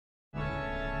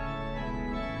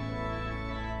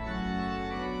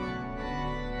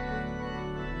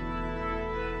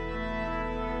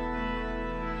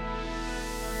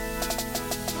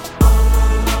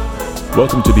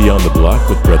Welcome to Beyond the Block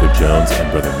with Brother Jones and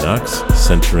Brother Knox,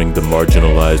 centering the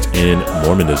marginalized in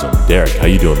Mormonism. Derek, how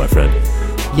you doing, my friend?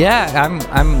 Yeah,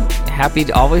 I'm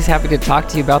always happy to talk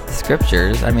to you about the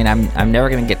scriptures. I mean, I'm never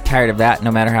going to get tired of that,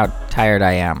 no matter how tired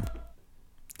I am.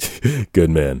 Good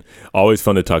man. Always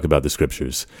fun to talk about the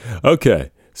scriptures.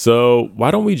 Okay, so why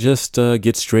don't we just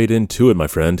get straight into it, my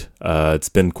friend? It's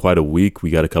been quite a week. We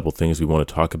got a couple things we want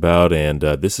to talk about, and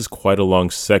this is quite a long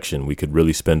section. We could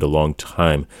really spend a long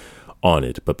time on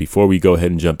it. But before we go ahead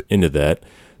and jump into that,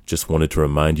 just wanted to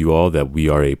remind you all that we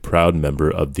are a proud member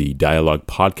of the Dialogue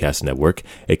Podcast Network,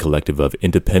 a collective of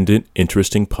independent,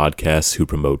 interesting podcasts who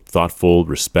promote thoughtful,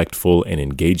 respectful, and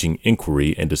engaging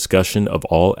inquiry and discussion of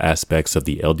all aspects of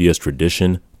the LDS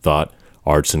tradition, thought,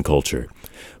 arts, and culture.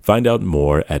 Find out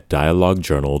more at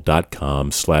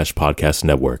dialoguejournal.com/podcast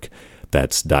network.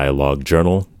 That's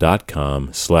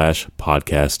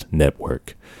dialoguejournal.com/podcast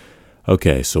network.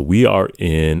 Okay, so we are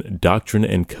in Doctrine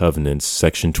and Covenants,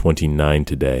 section 29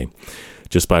 today.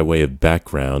 Just by way of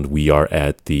background, we are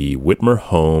at the Whitmer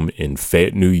home in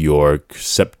Fayette, New York,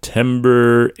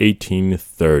 September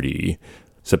 26,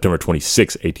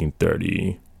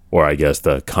 1830. Or I guess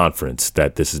the conference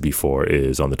that this is before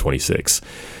is on the 26th.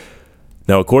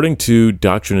 Now, according to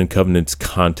Doctrine and Covenants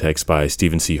Context by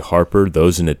Stephen C. Harper,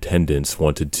 those in attendance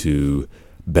wanted to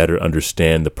better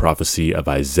understand the prophecy of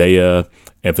Isaiah,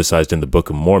 emphasized in the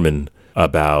Book of Mormon,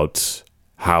 about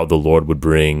how the Lord would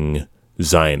bring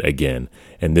Zion again.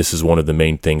 And this is one of the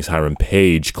main things Hiram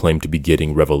Page claimed to be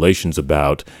getting revelations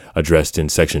about, addressed in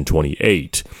section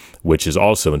 28, which is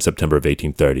also in September of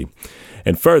 1830.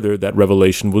 And further, that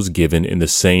revelation was given in the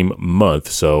same month,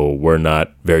 so we're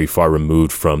not very far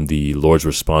removed from the Lord's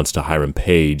response to Hiram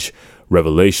Page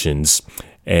revelations.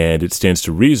 And it stands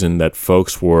to reason that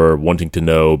folks were wanting to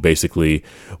know, basically,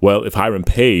 well, if Hiram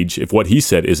Page, if what he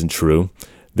said isn't true,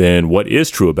 then what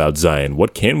is true about Zion?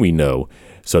 What can we know?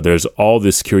 So there's all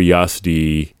this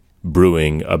curiosity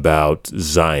brewing about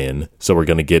Zion. So we're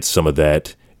going to get some of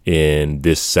that in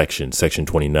this section, section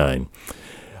 29.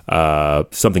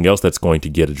 Something else that's going to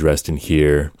get addressed in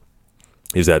here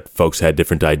is that folks had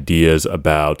different ideas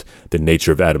about the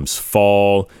nature of Adam's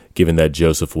fall, given that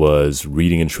Joseph was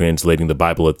reading and translating the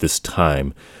Bible at this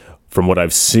time. From what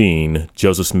I've seen,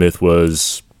 Joseph Smith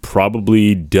was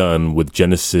probably done with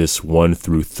Genesis 1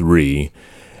 through 3,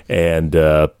 and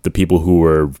the people who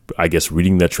were, I guess,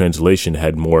 reading that translation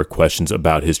had more questions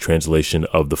about his translation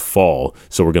of the fall.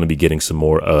 So we're going to be getting some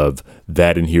more of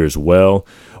that in here as well.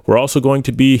 We're also going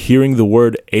to be hearing the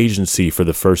word agency for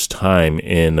the first time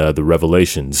in the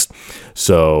Revelations.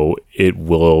 So it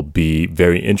will be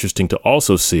very interesting to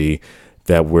also see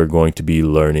that we're going to be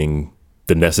learning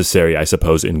the necessary, I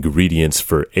suppose, ingredients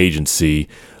for agency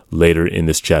later in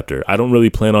this chapter. I don't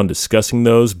really plan on discussing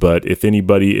those, but if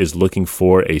anybody is looking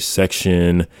for a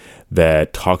section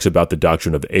that talks about the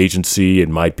doctrine of agency, it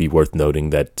might be worth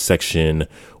noting that section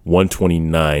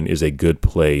 129 is a good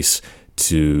place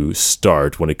to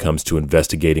start when it comes to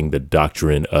investigating the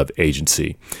doctrine of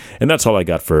agency. And that's all I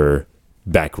got for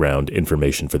background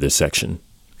information for this section.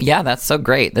 Yeah, that's so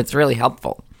great. That's really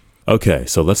helpful. Okay,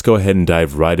 so let's go ahead and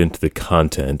dive right into the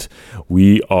content.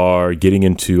 We are getting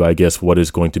into, I guess, what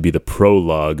is going to be the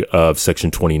prologue of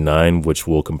section 29, which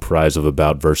will comprise of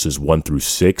about verses 1 through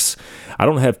 6. I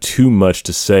don't have too much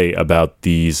to say about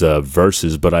these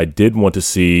verses, but I did want to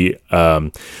see, I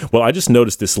just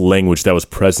noticed this language that was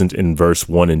present in verse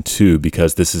 1 and 2,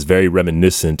 because this is very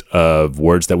reminiscent of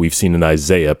words that we've seen in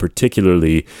Isaiah,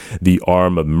 particularly the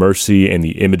arm of mercy and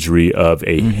the imagery of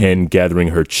a hen gathering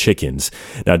her chickens.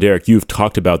 Now, Derek, you've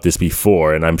talked about this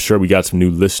before, and I'm sure we got some new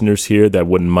listeners here that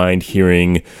wouldn't mind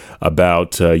hearing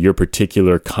about your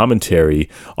particular commentary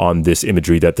on this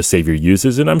imagery that the Savior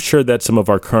uses, and I'm sure that some of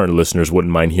our current listeners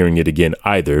wouldn't mind hearing it again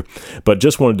either, but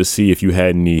just wanted to see if you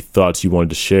had any thoughts you wanted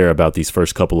to share about these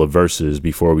first couple of verses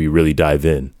before we really dive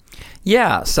in.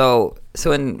 Yeah, so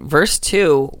in verse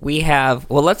 2, we have,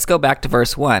 let's go back to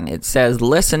verse 1. It says,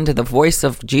 "Listen to the voice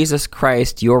of Jesus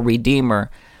Christ, your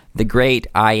Redeemer, the great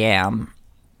I am."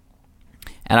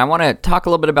 And I want to talk a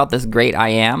little bit about this great I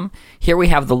am. Here we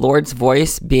have the Lord's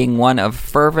voice being one of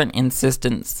fervent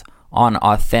insistence on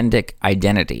authentic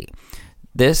identity.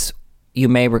 This, you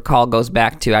may recall, goes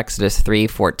back to Exodus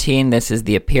 3:14. This is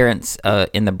the appearance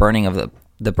in the burning of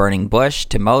the burning bush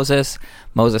to Moses.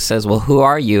 Moses says, well, who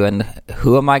are you? And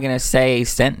who am I going to say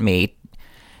sent me?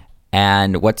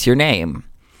 And what's your name?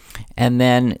 And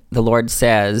then the Lord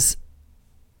says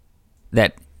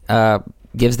that,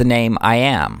 gives the name I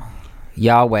am.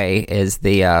 Yahweh is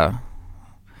the,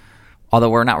 although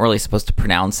we're not really supposed to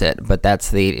pronounce it, but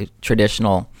that's the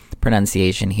traditional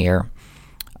pronunciation here.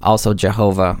 Also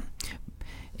Jehovah.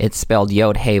 It's spelled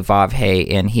Yod He Vav He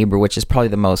in Hebrew, which is probably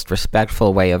the most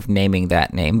respectful way of naming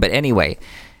that name. But anyway,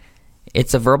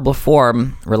 it's a verbal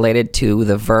form related to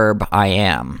the verb I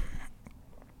am.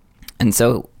 And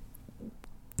so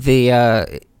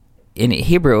in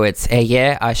Hebrew, it's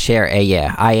Ehyeh Asher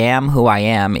Ehyeh. I am who I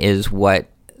am is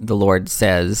what the Lord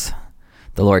says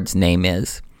the Lord's name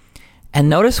is. And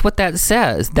notice what that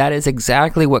says. That is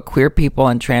exactly what queer people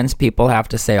and trans people have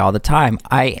to say all the time.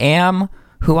 I am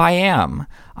who I am.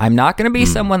 I'm not going to be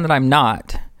someone that I'm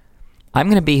not. I'm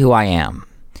going to be who I am.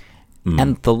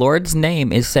 And the Lord's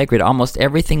name is sacred. Almost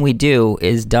everything we do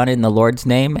is done in the Lord's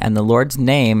name, and the Lord's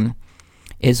name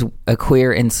is a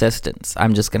queer insistence.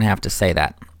 I'm just going to have to say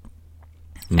that.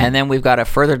 And then we've got a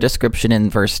further description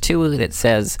in verse 2 that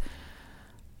says,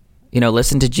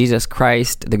 listen to Jesus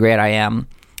Christ, the great I am.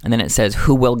 And then it says,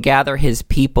 who will gather his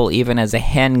people even as a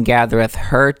hen gathereth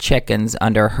her chickens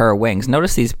under her wings.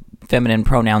 Notice these feminine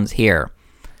pronouns here.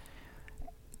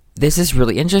 This is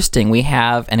really interesting. We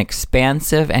have an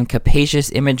expansive and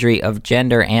capacious imagery of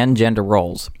gender and gender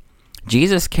roles.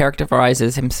 Jesus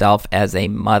characterizes himself as a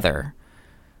mother,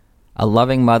 a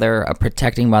loving mother, a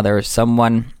protecting mother,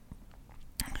 someone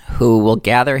who will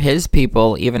gather his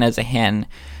people even as a hen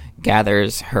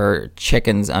gathers her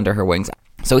chickens under her wings.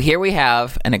 So here we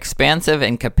have an expansive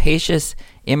and capacious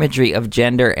imagery of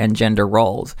gender and gender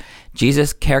roles.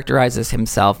 Jesus characterizes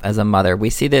himself as a mother. We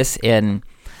see this in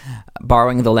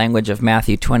borrowing the language of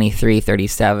Matthew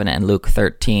 23:37 and Luke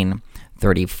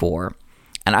 13:34.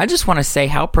 And I just want to say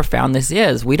how profound this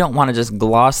is. We don't want to just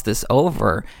gloss this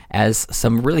over as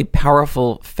some really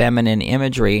powerful feminine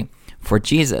imagery for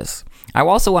Jesus. I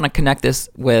also want to connect this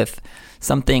with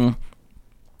something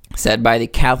said by the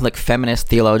Catholic feminist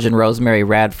theologian Rosemary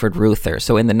Radford Ruether.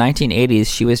 So in the 1980s,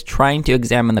 she was trying to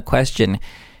examine the question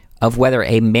of whether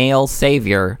a male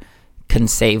savior can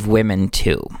save women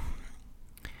too.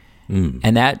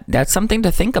 And that's something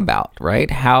to think about,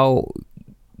 right? How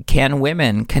can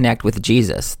women connect with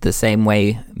Jesus the same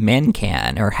way men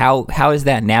can? Or how is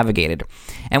that navigated?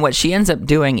 And what she ends up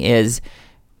doing is,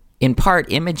 in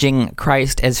part, imaging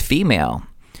Christ as female,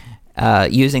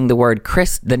 using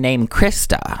the name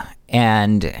Christa,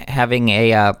 and having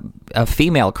a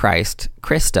female Christ,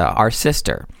 Christa, our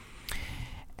sister.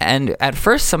 And at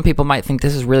first, some people might think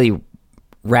this is really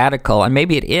radical, and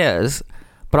maybe it is.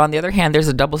 But on the other hand, there's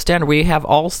a double standard. We have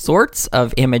all sorts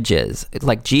of images.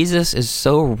 Like Jesus is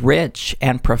so rich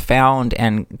and profound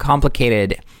and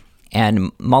complicated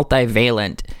and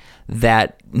multivalent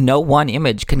that no one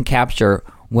image can capture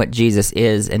what Jesus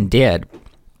is and did.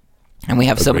 And we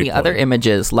have so many other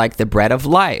images, like the bread of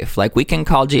life. Like we can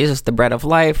call Jesus the bread of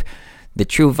life, the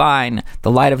true vine,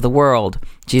 the light of the world.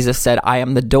 Jesus said, I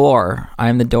am the door. I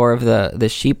am the door of the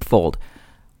sheepfold.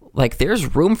 Like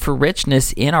there's room for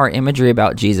richness in our imagery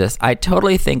about Jesus. I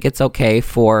totally think it's okay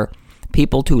for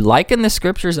people to liken the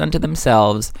scriptures unto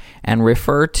themselves and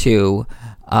refer to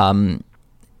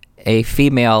a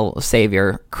female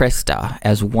savior, Christa,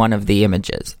 as one of the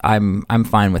images. I'm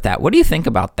fine with that. What do you think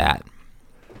about that?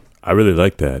 I really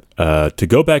like that. To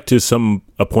go back to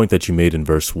a point that you made in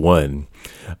verse 1,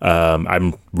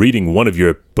 I'm reading one of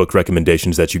your book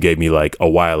recommendations that you gave me like a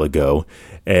while ago,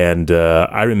 and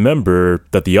I remember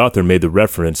that the author made the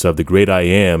reference of the great I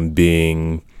am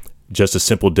being just a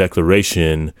simple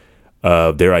declaration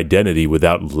of their identity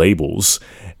without labels,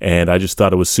 and I just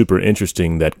thought it was super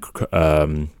interesting that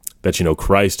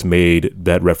Christ made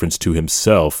that reference to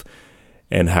himself.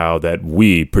 And how that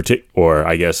we, or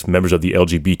I guess members of the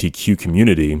LGBTQ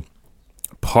community,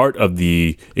 part of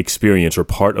the experience or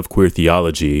part of queer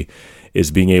theology is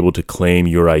being able to claim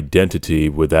your identity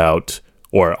without,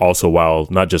 or also while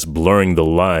not just blurring the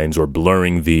lines or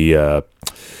blurring the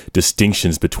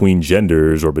distinctions between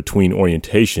genders or between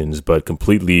orientations, but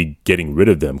completely getting rid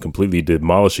of them, completely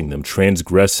demolishing them,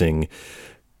 transgressing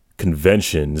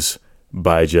conventions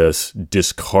by just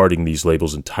discarding these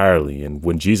labels entirely. And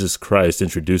when Jesus Christ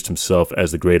introduced himself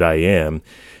as the great I am,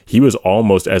 he was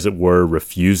almost, as it were,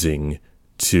 refusing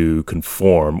to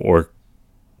conform or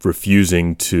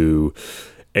refusing to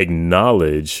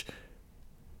acknowledge,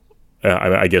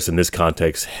 I guess in this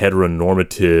context,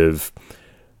 heteronormative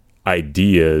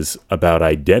ideas about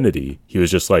identity. He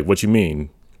was just like, what you mean?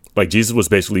 Like Jesus was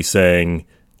basically saying,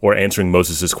 or answering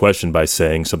Moses' question by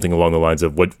saying something along the lines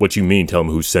of, what you mean? Tell him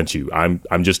who sent you.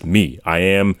 I'm just me. I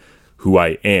am who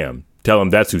I am. Tell him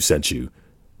that's who sent you.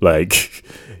 Like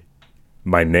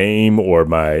my name or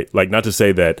not to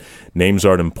say that names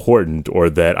aren't important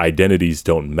or that identities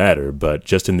don't matter, but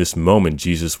just in this moment,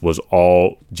 Jesus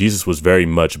was very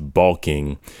much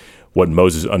balking what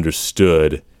Moses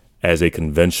understood as a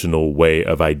conventional way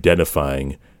of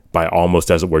identifying by almost,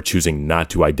 as it were, choosing not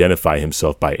to identify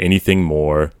himself by anything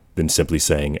more than simply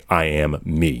saying, I am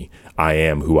me. I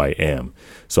am who I am.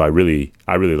 So I really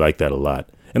like that a lot.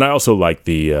 And I also like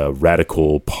the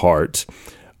radical part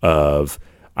of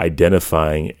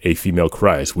identifying a female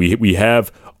Christ. We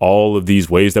have all of these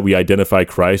ways that we identify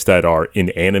Christ that are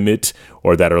inanimate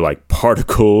or that are like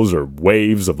particles or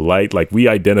waves of light. Like we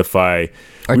identify,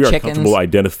 or we chickens. are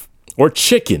comfortable or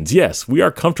chickens. Yes, we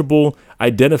are comfortable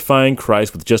identifying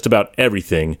Christ with just about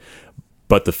everything,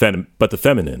 but the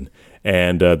feminine,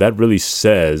 and that really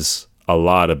says a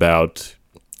lot about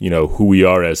who we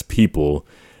are as people.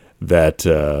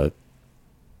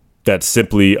 That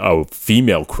simply a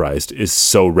female Christ is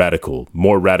so radical,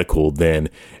 more radical than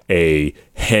a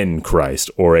hen Christ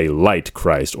or a light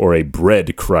Christ or a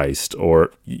bread Christ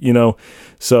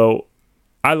So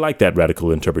I like that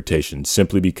radical interpretation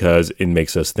simply because it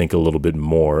makes us think a little bit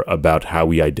more about how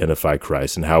we identify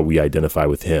Christ and how we identify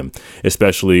with him,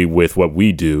 especially with what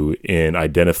we do in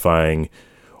identifying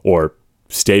or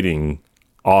stating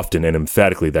often and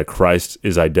emphatically that Christ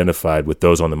is identified with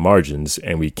those on the margins,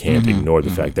 and we can't ignore the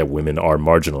fact that women are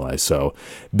marginalized. So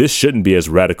this shouldn't be as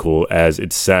radical as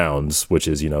it sounds, which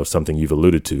is, something you've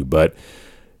alluded to, but,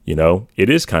 it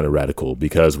is kind of radical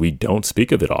because we don't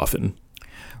speak of it often.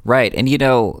 Right. And,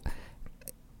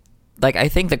 I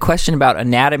think the question about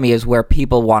anatomy is where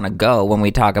people want to go when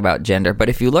we talk about gender. But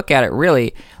if you look at it,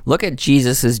 really, look at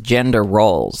Jesus's gender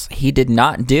roles. He did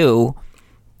not do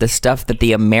the stuff that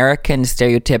the American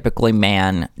stereotypically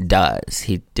man does.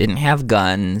 He didn't have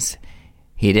guns.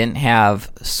 He didn't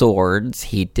have swords.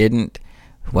 He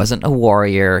wasn't a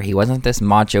warrior. He wasn't this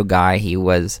macho guy. He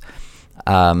was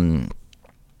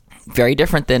very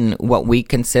different than what we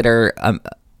consider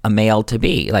a male to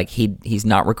be. Like he's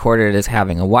not recorded as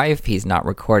having a wife. He's not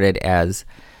recorded as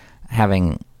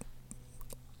having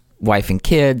wife and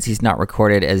kids. He's not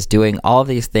recorded as doing all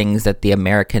these things that the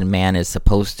American man is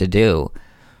supposed to do.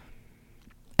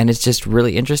 And it's just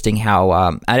really interesting how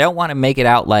I don't want to make it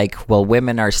out like, well,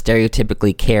 women are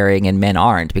stereotypically caring and men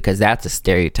aren't, because that's a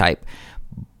stereotype.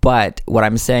 But what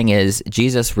I'm saying is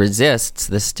Jesus resists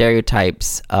the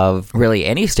stereotypes of really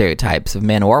any stereotypes of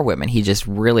men or women. He just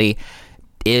really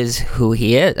is who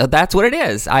he is. That's what it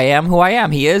is. I am who I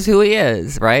am. He is who he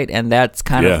is, right? And that's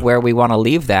kind of where we want to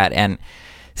leave that and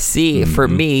see, for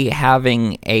me,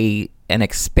 having an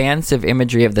expansive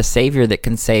imagery of the Savior that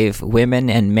can save women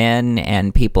and men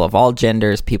and people of all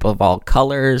genders, people of all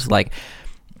colors. Like,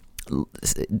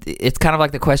 it's kind of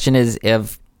like the question is,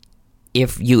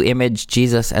 if you image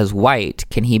Jesus as white,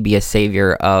 can he be a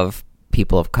savior of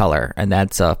people of color? And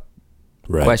that's a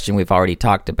question we've already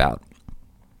talked about.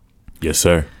 Yes,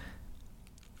 sir.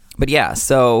 But yeah,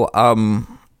 so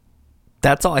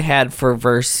that's all I had for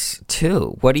verse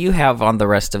 2. What do you have on the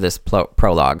rest of this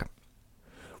prologue?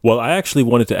 Well, I actually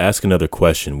wanted to ask another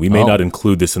question. We may not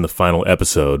include this in the final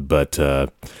episode, but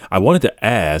I wanted to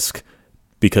ask,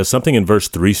 because something in verse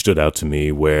 3 stood out to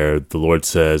me where the Lord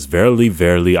says, "Verily,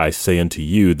 verily, I say unto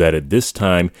you that at this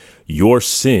time your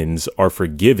sins are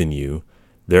forgiven you.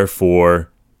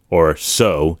 Therefore, or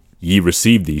so, ye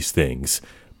receive these things.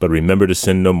 But remember to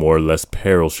sin no more, lest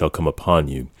peril shall come upon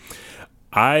you."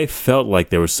 I felt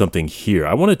like there was something here.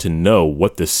 I wanted to know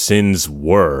what the sins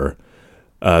were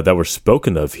that were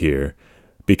spoken of here,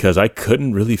 because I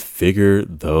couldn't really figure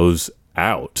those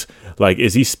out. Like,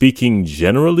 is he speaking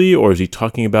generally, or is he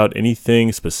talking about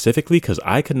anything specifically? Because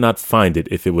I could not find it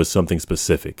if it was something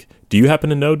specific. Do you happen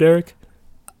to know, Derek?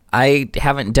 I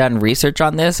haven't done research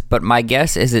on this, but my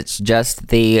guess is it's just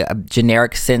the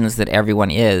generic sins that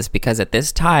everyone is, because at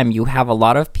this time you have a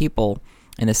lot of people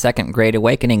in the Second Great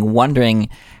Awakening wondering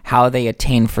how they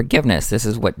attain forgiveness. This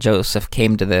is what Joseph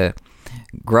came to the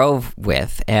grove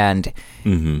with, and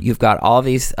you've got all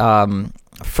these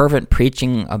fervent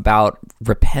preaching about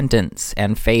repentance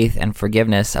and faith and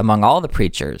forgiveness among all the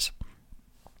preachers.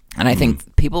 And I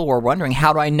think people were wondering,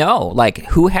 how do I know? Like,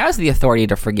 who has the authority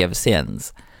to forgive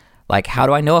sins? Like, how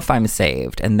do I know if I'm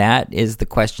saved? And that is the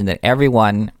question that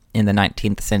everyone in the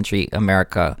 19th century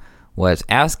America was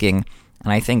asking.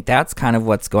 And I think that's kind of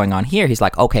what's going on here. He's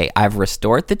like, okay, I've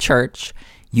restored the church.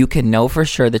 You can know for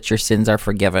sure that your sins are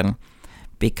forgiven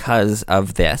because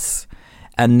of this.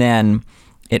 And then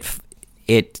it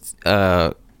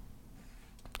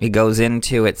goes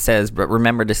into, it says, but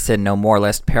remember to sin no more,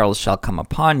 lest perils shall come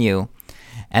upon you.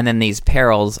 And then these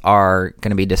perils are going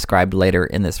to be described later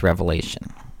in this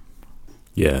revelation.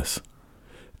 Yes.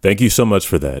 Thank you so much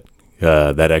for that.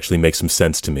 that actually makes some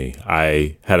sense to me.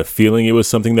 I had a feeling it was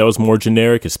something that was more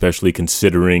generic, especially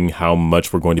considering how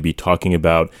much we're going to be talking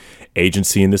about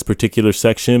agency in this particular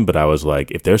section. But I was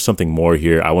like, if there's something more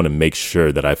here, I want to make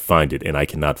sure that I find it, and I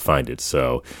cannot find it.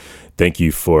 So thank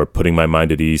you for putting my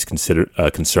mind at ease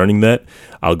concerning that.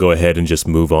 I'll go ahead and just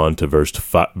move on to verse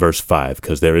 5,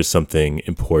 because there is something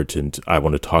important I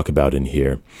want to talk about in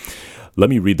here. Let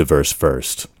me read the verse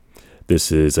first.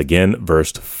 This is, again,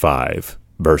 verse 5.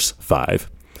 Verse 5,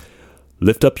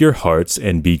 lift up your hearts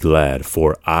and be glad,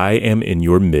 for I am in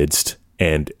your midst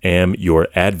and am your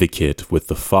advocate with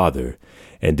the Father,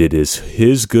 and it is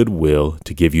his good will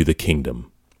to give you the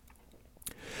kingdom.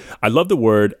 I love the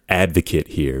word advocate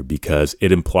here because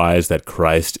it implies that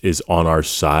Christ is on our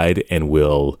side and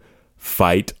will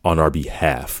fight on our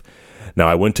behalf. Now,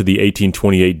 I went to the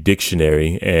 1828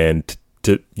 dictionary and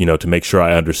to make sure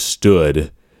I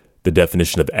understood the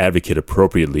definition of advocate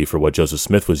appropriately for what Joseph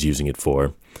Smith was using it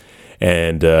for.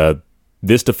 And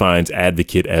this defines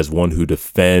advocate as one who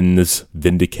defends,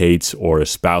 vindicates, or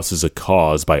espouses a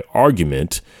cause by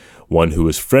argument, one who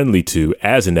is friendly to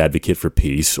as an advocate for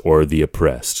peace or the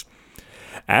oppressed.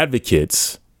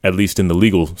 Advocates, at least in the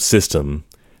legal system,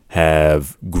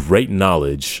 have great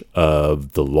knowledge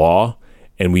of the law,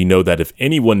 and we know that if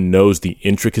anyone knows the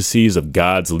intricacies of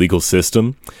God's legal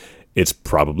system, it's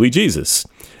probably Jesus.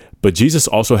 But Jesus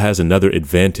also has another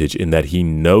advantage in that he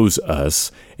knows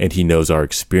us and he knows our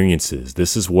experiences.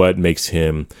 This is what makes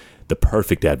him the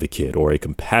perfect advocate or a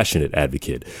compassionate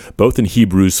advocate. Both in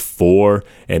Hebrews 4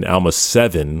 and Alma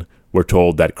 7, we're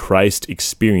told that Christ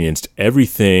experienced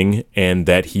everything and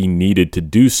that he needed to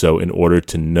do so in order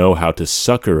to know how to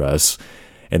succor us.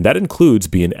 And that includes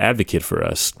being an advocate for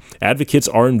us. Advocates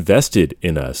are invested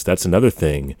in us. That's another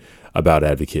thing about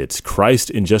advocates. Christ,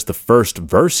 in just the first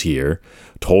verse here,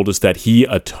 told us that he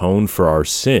atoned for our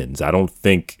sins. I don't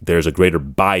think there's a greater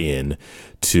buy-in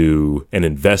to an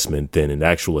investment than an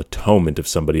actual atonement of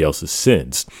somebody else's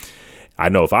sins. I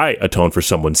know if I atone for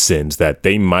someone's sins that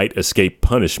they might escape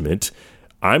punishment,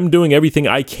 I'm doing everything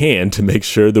I can to make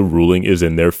sure the ruling is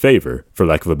in their favor, for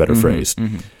lack of a better phrase.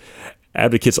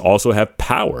 Advocates also have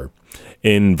power.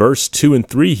 In verse 2 and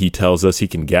 3, he tells us he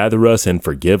can gather us and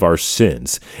forgive our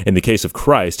sins. In the case of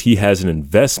Christ, he has an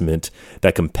investment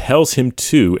that compels him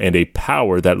to and a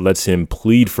power that lets him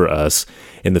plead for us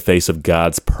in the face of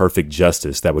God's perfect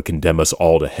justice that would condemn us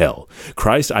all to hell.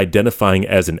 Christ identifying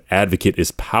as an advocate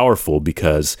is powerful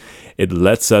because it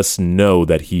lets us know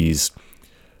that he's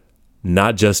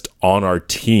not just on our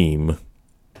team,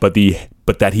 but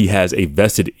that he has a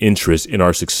vested interest in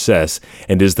our success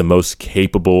and is the most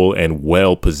capable and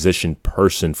well-positioned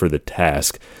person for the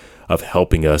task of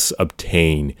helping us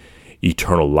obtain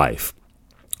eternal life.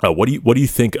 What do you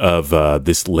think of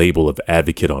this label of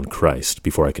advocate on Christ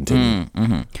before I continue?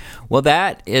 Well,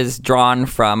 that is drawn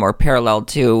from or parallel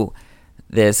to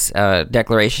this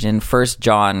declaration in 1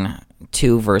 John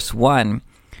 2, verse 1.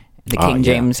 The King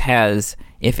James has,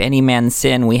 if any man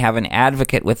sin, we have an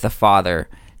advocate with the Father,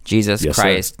 Jesus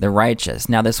Christ, the righteous.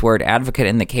 Now, this word advocate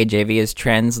in the KJV is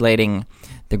translating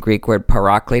the Greek word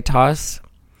parakletos,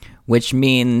 which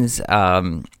means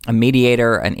a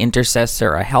mediator, an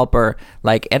intercessor, a helper.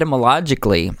 Like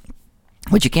etymologically,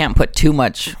 which you can't put too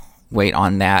much weight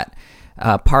on that,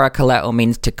 parakaleo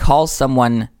means to call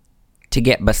someone to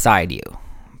get beside you.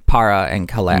 Para and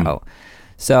kaleo.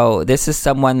 So this is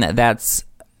someone that's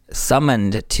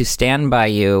summoned to stand by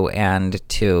you and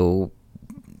to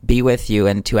be with you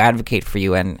and to advocate for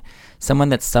you, and someone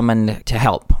that's summoned to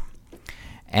help.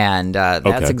 And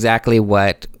that's exactly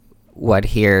what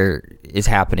here is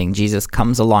happening. Jesus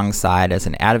comes alongside as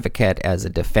an advocate, as a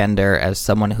defender, as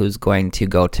someone who's going to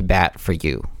go to bat for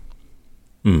you.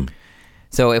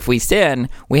 So if we sin,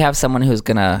 we have someone who's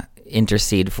going to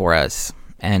intercede for us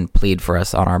and plead for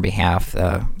us on our behalf,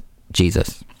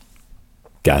 Jesus.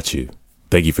 Got you.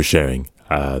 Thank you for sharing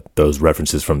those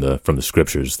references from the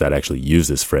scriptures that actually use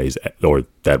this phrase or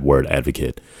that word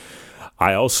advocate.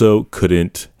 I also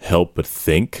couldn't help but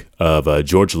think of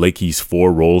George Lakey's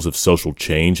 4 roles of social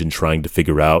change in trying to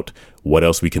figure out what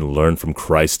else we can learn from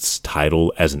Christ's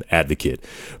title as an advocate.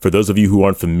 For those of you who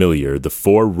aren't familiar, the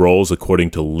 4 roles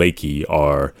according to Lakey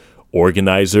are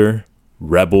organizer,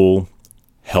 rebel,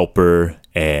 helper,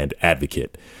 and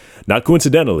advocate. Not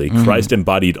coincidentally, Christ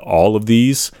embodied all of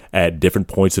these at different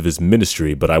points of his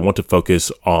ministry, but I want to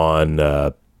focus on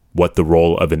what the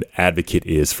role of an advocate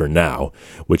is for now,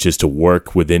 which is to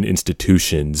work within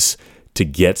institutions to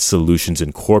get solutions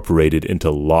incorporated into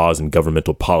laws and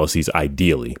governmental policies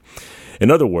ideally.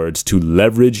 In other words, to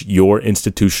leverage your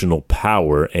institutional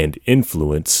power and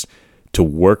influence to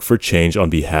work for change on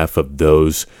behalf of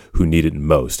those who need it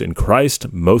most. And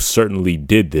Christ most certainly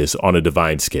did this on a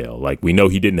divine scale. Like, we know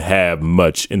he didn't have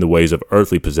much in the ways of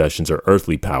earthly possessions or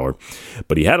earthly power,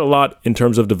 but he had a lot in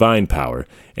terms of divine power.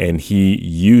 And he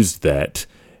used that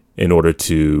in order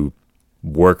to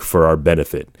work for our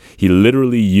benefit. He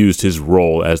literally used his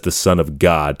role as the Son of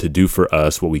God to do for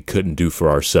us what we couldn't do for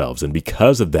ourselves. And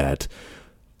because of that,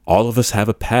 all of us have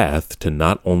a path to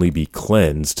not only be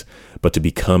cleansed, but to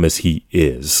become as he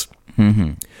is.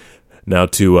 Mm-hmm. Now,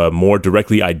 to more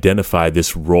directly identify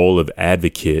this role of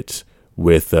advocate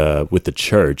with the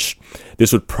church,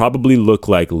 this would probably look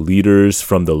like leaders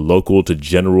from the local to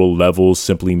general levels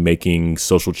simply making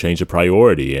social change a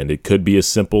priority. And it could be as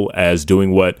simple as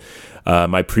doing what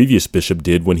my previous bishop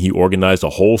did when he organized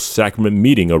a whole sacrament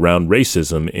meeting around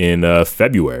racism in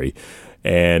February,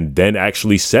 and then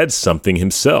actually said something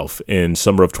himself in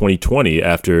summer of 2020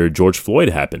 after George Floyd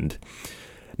happened.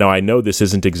 Now, I know this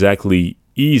isn't exactly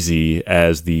easy,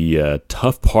 as the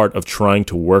tough part of trying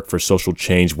to work for social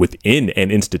change within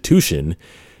an institution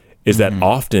is that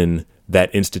often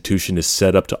that institution is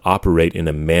set up to operate in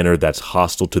a manner that's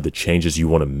hostile to the changes you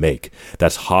want to make,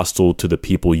 that's hostile to the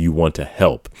people you want to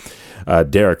help.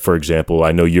 Derek, for example,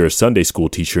 I know you're a Sunday school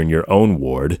teacher in your own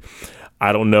ward.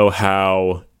 I don't know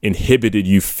how inhibited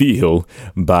you feel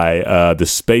by the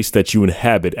space that you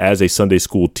inhabit as a Sunday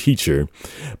school teacher,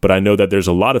 but I know that there's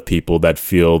a lot of people that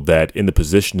feel that in the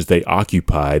positions they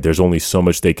occupy, there's only so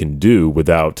much they can do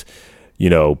without,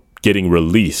 getting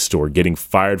released or getting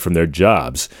fired from their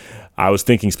jobs. I was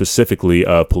thinking specifically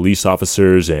of police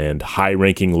officers and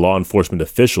high-ranking law enforcement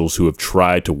officials who have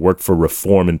tried to work for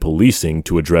reform in policing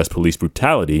to address police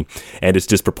brutality and its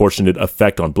disproportionate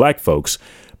effect on Black folks.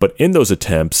 But in those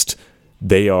attempts,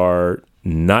 they are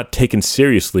not taken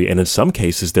seriously, and in some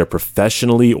cases, they're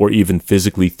professionally or even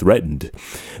physically threatened.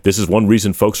 This is one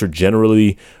reason folks are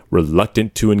generally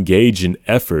reluctant to engage in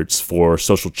efforts for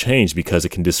social change, because it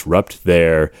can disrupt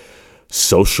their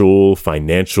social,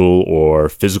 financial, or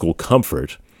physical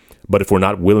comfort. But if we're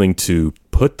not willing to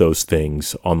put those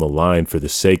things on the line for the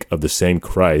sake of the same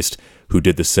Christ who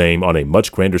did the same on a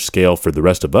much grander scale for the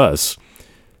rest of us,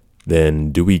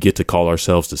 then do we get to call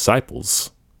ourselves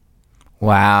disciples?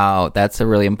 Wow, that's a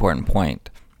really important point.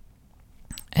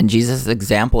 And Jesus'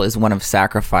 example is one of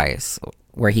sacrifice,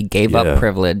 where he gave up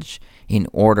privilege in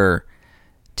order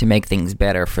to make things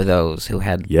better for those who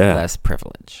had less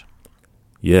privilege.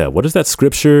 Yeah, what is that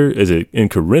scripture? Is it in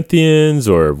Corinthians,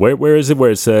 or where is it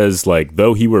where it says, like,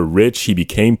 though he were rich, he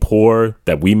became poor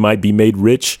that we might be made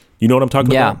rich? You know what I'm talking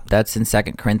about? Yeah, that's in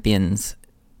 2 Corinthians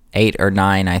 8 or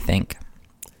 9, I think.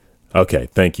 Okay,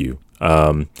 thank you.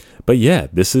 But yeah,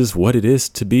 this is what it is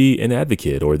to be an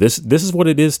advocate, or this is what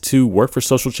it is to work for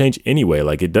social change anyway.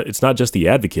 Like, it's not just the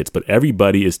advocates, but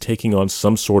everybody is taking on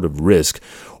some sort of risk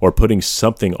or putting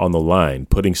something on the line,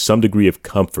 putting some degree of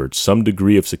comfort, some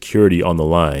degree of security on the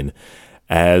line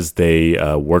as they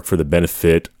work for the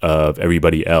benefit of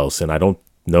everybody else. And I don't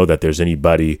know that there's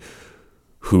anybody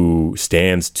who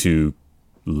stands to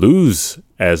lose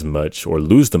as much or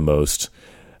lose the most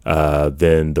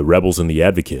than the rebels and the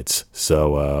advocates.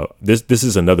 So this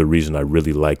is another reason I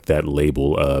really like that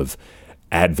label of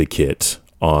advocate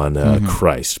on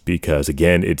Christ, because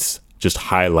again, it's just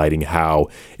highlighting how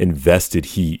invested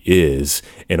he is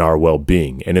in our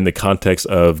well-being. And in the context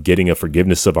of getting a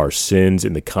forgiveness of our sins,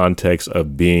 in the context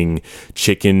of being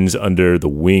chickens under the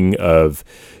wing of,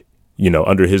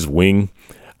 under his wing,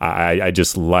 I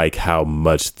just like how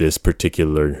much this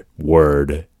particular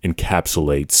word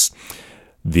encapsulates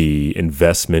the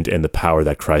investment and the power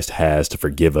that Christ has to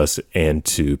forgive us and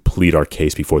to plead our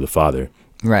case before the Father.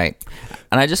 Right.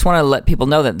 And I just want to let people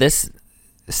know that this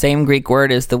same Greek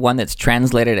word is the one that's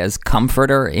translated as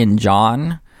comforter in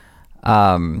John.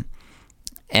 And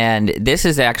this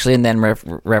is actually in then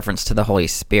reference to the Holy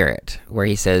Spirit, where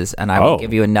he says, and I will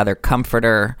give you another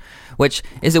comforter, which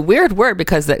is a weird word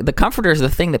because the comforter is the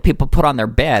thing that people put on their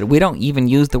bed. We don't even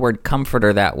use the word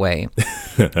comforter that way.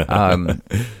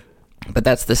 But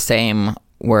that's the same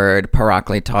word,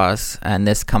 parakletos, and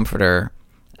this comforter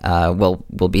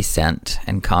will be sent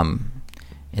and come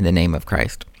in the name of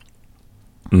Christ.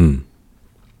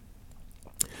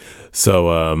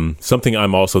 So something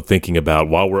I'm also thinking about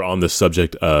while we're on the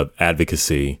subject of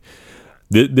advocacy,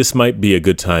 this might be a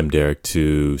good time, Derek,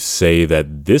 to say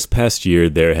that this past year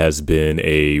there has been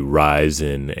a rise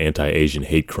in anti-Asian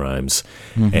hate crimes.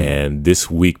 And this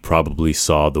week probably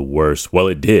saw the worst. Well,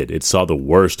 it did. It saw the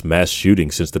worst mass shooting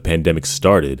since the pandemic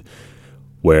started,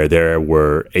 where there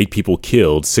were 8 people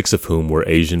killed, 6 of whom were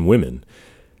Asian women.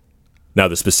 Now,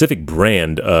 the specific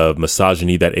brand of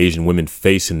misogyny that Asian women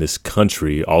face in this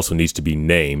country also needs to be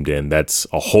named, and that's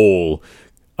a whole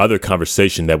other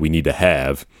conversation that we need to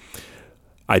have.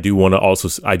 I do want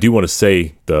to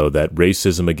say, though, that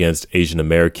racism against Asian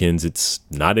Americans, it's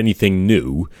not anything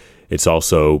new. It's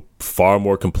also far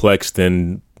more complex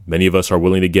than many of us are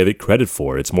willing to give it credit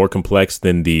for. It's more complex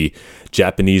than the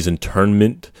Japanese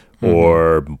internment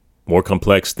or more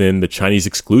complex than the Chinese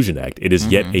Exclusion Act. It is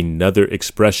yet another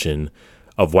expression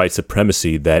of white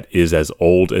supremacy that is as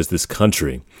old as this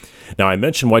country. Now, I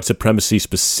mention white supremacy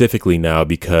specifically now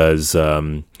because,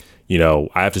 I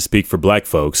have to speak for black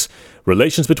folks.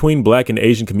 Relations between black and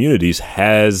Asian communities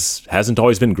hasn't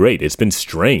always been great. It's been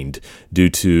strained due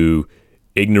to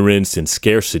ignorance and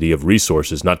scarcity of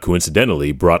resources, not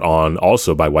coincidentally brought on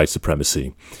also by white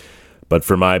supremacy. But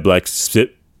for my black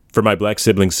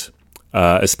siblings,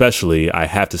 especially, I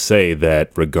have to say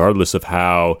that regardless of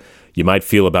how you might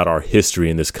feel about our history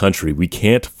in this country, we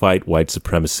can't fight white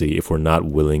supremacy if we're not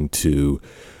willing to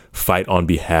fight on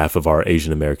behalf of our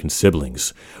Asian American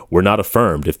siblings. We're not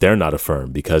affirmed if they're not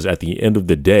affirmed, because at the end of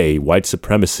the day, white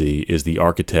supremacy is the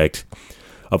architect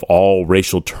of all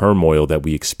racial turmoil that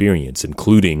we experience,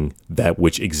 including that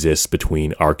which exists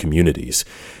between our communities.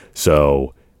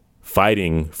 So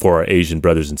fighting for our Asian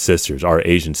brothers and sisters, our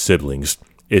Asian siblings,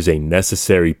 is a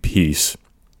necessary piece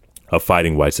of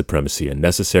fighting white supremacy, a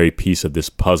necessary piece of this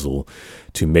puzzle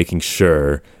to making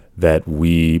sure that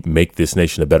we make this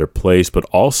nation a better place, but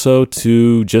also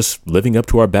to just living up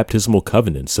to our baptismal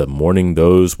covenants of mourning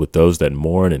those with those that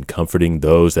mourn and comforting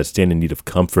those that stand in need of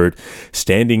comfort,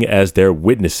 standing as their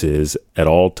witnesses at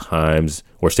all times,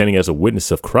 or standing as a witness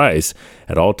of Christ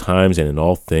at all times and in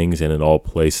all things and in all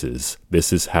places.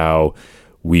 This is how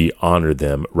we honor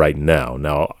them right now.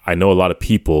 Now, I know a lot of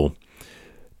people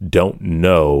don't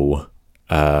know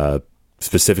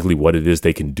specifically what it is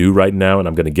they can do right now, and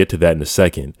I'm going to get to that in a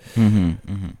second.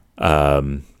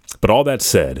 But all that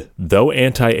said, though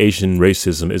anti-Asian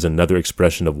racism is another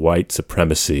expression of white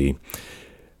supremacy,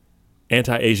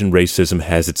 anti-Asian racism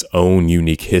has its own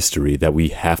unique history that we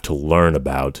have to learn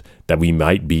about, that we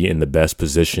might be in the best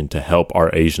position to help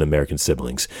our Asian American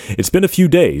siblings. It's been a few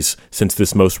days since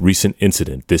this most recent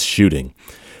incident, this shooting.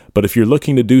 But if you're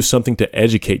looking to do something to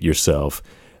educate yourself,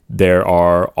 there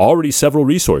are already several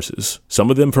resources, some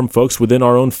of them from folks within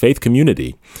our own faith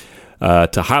community.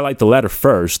 To highlight the latter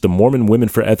first, the Mormon Women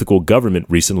for Ethical Government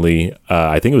recently,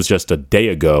 I think it was just a day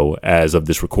ago as of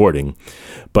this recording,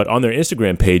 but on their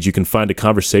Instagram page, you can find a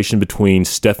conversation between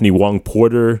Stephanie Wong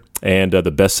Porter and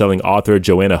the best-selling author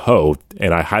Joanna Ho,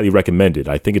 and I highly recommend it.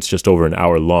 I think it's just over an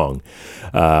hour long.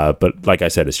 But like I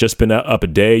said, it's just been up a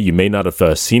day. You may not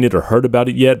have seen it or heard about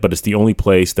it yet, but it's the only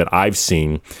place that I've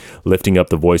seen lifting up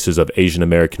the voices of Asian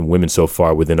American women so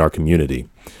far within our community.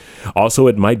 Also,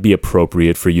 it might be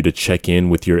appropriate for you to check in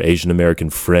with your Asian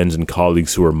American friends and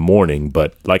colleagues who are mourning.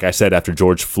 But like I said, after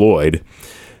George Floyd,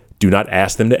 do not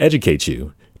ask them to educate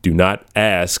you. Do not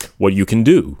ask what you can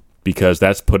do, because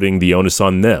that's putting the onus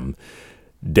on them.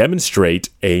 Demonstrate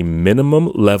a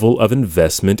minimum level of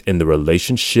investment in the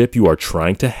relationship you are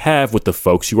trying to have with the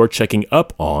folks you are checking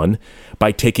up on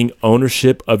by taking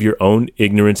ownership of your own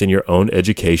ignorance and your own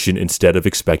education instead of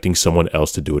expecting someone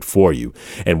else to do it for you.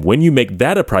 And when you make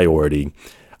that a priority,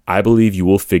 I believe you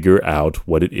will figure out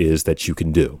what it is that you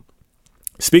can do.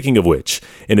 Speaking of which,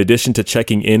 in addition to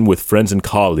checking in with friends and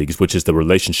colleagues, which is the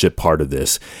relationship part of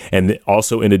this, and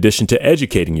also in addition to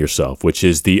educating yourself, which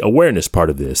is the awareness part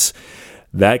of this,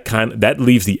 that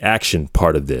leaves the action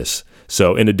part of this.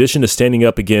 So in addition to standing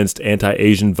up against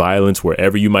anti-Asian violence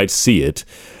wherever you might see it,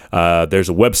 there's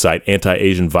a website,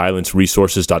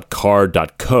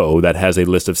 anti-asianviolenceresources.car.co, that has a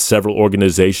list of several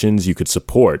organizations you could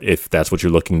support if that's what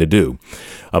you're looking to do.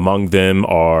 Among them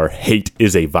are Hate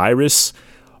is a Virus,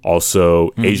 also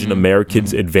Asian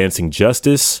Americans Advancing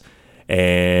Justice,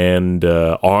 and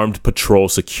Armed Patrol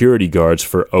Security Guards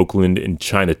for Oakland and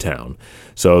Chinatown.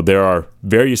 So there are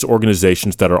various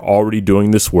organizations that are already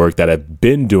doing this work, that have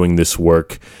been doing this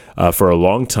work for a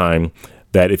long time,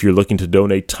 that if you're looking to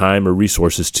donate time or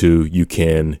resources to, you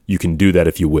can do that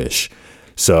if you wish.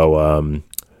 So,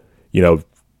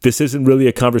 this isn't really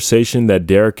a conversation that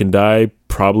Derek and I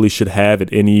probably should have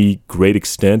at any great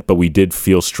extent, but we did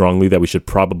feel strongly that we should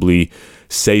probably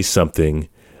say something,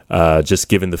 just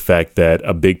given the fact that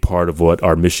a big part of what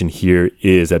our mission here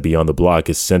is at Beyond the Block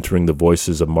is centering the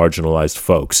voices of marginalized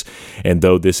folks. And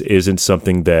though this isn't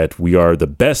something that we are the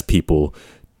best people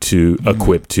to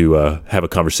equip to have a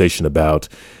conversation about,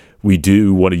 we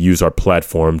do want to use our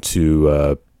platform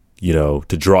to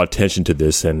draw attention to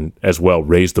this, and as well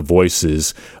raise the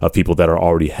voices of people that are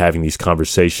already having these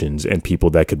conversations and people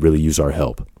that could really use our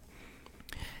help.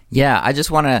 Yeah, I just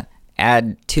want to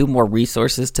add two more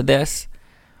resources to this.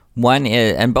 One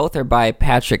is, and both are by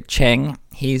Patrick Cheng.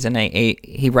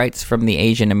 He writes from the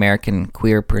Asian American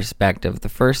queer perspective. The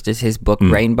first is his book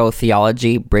Rainbow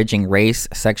Theology: Bridging Race,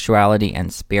 Sexuality,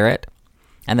 and Spirit.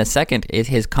 And the second is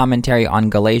his commentary on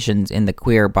Galatians in the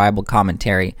Queer Bible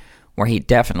Commentary, where he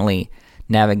definitely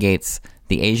navigates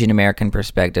the Asian American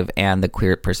perspective and the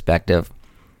queer perspective,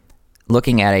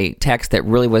 looking at a text that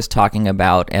really was talking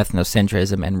about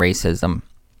ethnocentrism and racism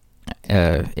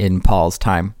in Paul's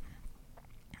time.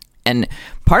 And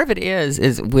part of it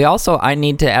is we also, I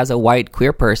need to, as a white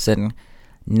queer person,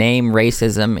 name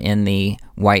racism in the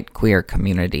white queer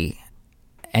community.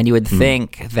 And you would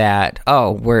think that,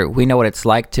 we know what it's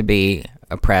like to be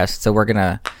oppressed, so we're going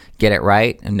to get it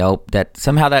right. And nope, that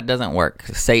somehow that doesn't work.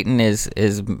 Satan is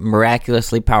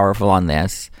miraculously powerful on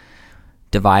this.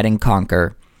 Divide and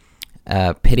conquer,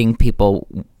 pitting people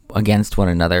against one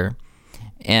another.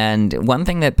 And one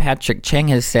thing that Patrick Cheng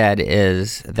has said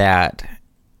is that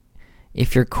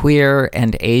if you're queer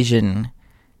and Asian,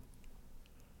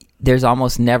 there's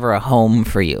almost never a home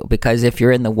for you, because if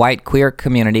you're in the white queer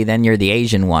community, then you're the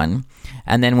Asian one.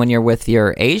 And then when you're with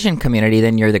your Asian community,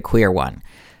 then you're the queer one.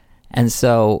 And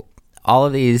so all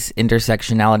of these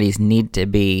intersectionalities need to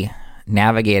be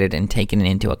navigated and taken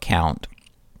into account.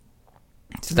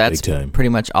 So that's pretty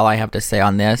much all I have to say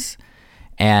on this.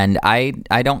 And I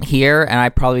don't hear, and I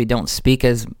probably don't speak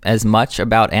as much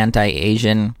about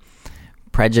anti-Asian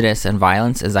prejudice and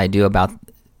violence as I do about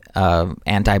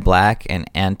anti-Black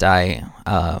and anti-Latine.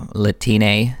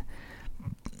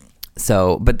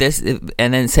 So, but this,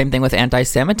 and then same thing with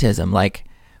anti-Semitism. Like,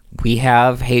 we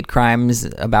have hate crimes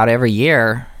about every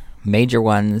year, major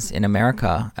ones in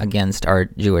America against our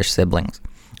Jewish siblings.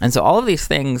 And so all of these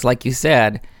things, like you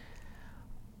said,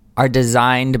 are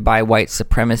designed by white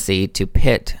supremacy to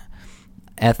pit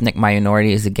ethnic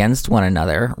minorities against one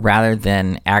another rather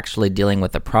than actually dealing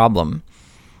with the problem.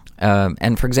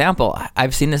 And for example,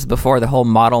 I've seen this before, the whole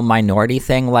model minority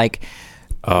thing. Like,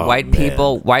 white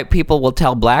people will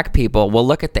tell black people, well,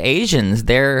 look at the Asians.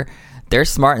 They're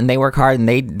smart and they work hard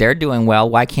and they're doing well.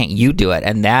 Why can't you do it?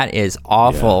 And that is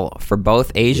awful for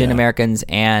both Asian Americans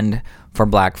and for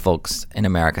black folks in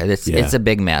America. It's a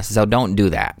big mess. So don't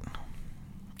do that.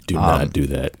 Do not do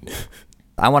that.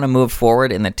 I want to move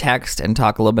forward in the text and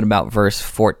talk a little bit about verse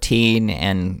 14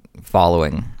 and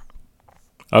following.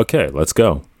 Okay, let's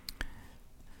go.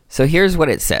 So here's what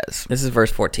it says. This is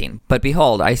verse 14. But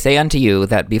behold, I say unto you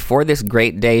that before this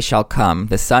great day shall come,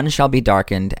 the sun shall be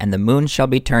darkened, and the moon shall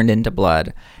be turned into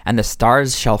blood, and the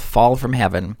stars shall fall from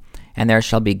heaven, and there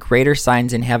shall be greater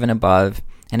signs in heaven above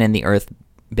and in the earth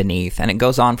beneath. And it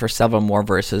goes on for several more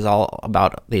verses all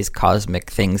about these cosmic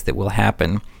things that will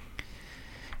happen,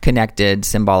 connected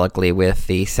symbolically with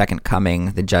the second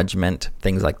coming, the judgment,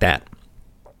 things like that.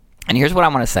 And here's what I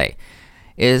want to say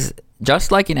is,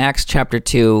 just like in Acts chapter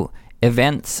 2,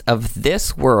 events of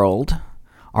this world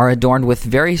are adorned with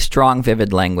very strong,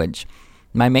 vivid language.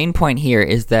 My main point here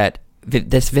is that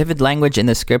this vivid language in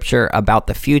the scripture about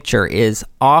the future is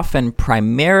often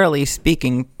primarily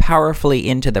speaking powerfully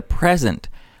into the present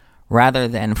rather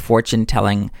than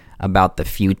fortune-telling about the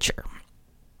future.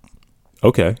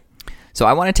 Okay. So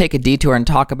I want to take a detour and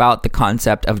talk about the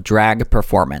concept of drag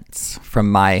performance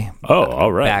from my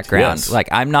background. Yes. Like,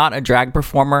 I'm not a drag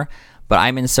performer, but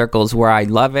I'm in circles where I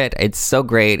love it. It's so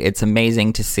great. It's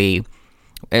amazing to see,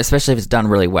 especially if it's done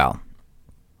really well.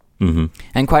 Mm-hmm.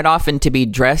 And quite often, to be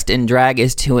dressed in drag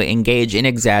is to engage in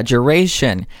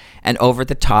exaggeration and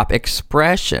over-the-top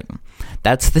expression.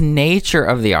 That's the nature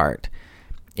of the art.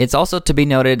 It's also to be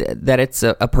noted that it's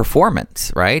a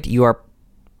performance, right? You are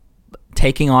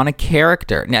taking on a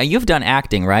character. Now, you've done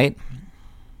acting, right?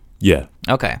 Yeah.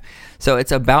 Okay. So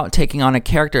it's about taking on a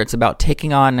character. It's about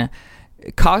taking on...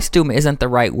 Costume isn't the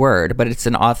right word, but it's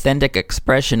an authentic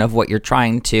expression of what you're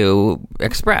trying to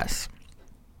express.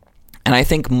 And I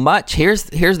think here's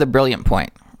the brilliant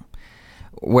point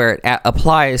where it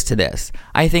applies to this.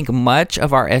 I think much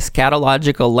of our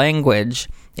eschatological language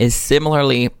is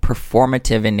similarly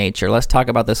performative in nature. Let's talk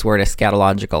about this word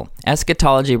eschatological.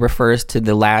 Eschatology refers to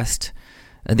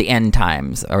the end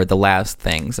times, or the last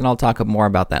things, and I'll talk more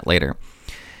about that later.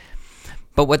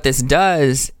 But what this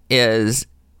does is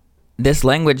this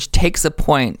language takes a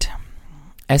point,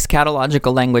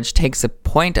 eschatological language takes a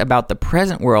point about the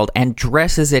present world and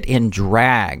dresses it in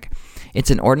drag.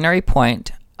 It's an ordinary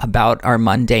point about our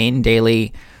mundane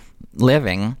daily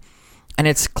living, and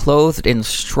it's clothed in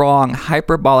strong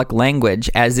hyperbolic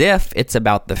language as if it's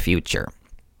about the future.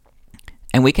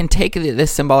 And we can take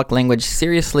this symbolic language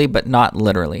seriously, but not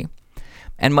literally.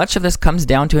 And much of this comes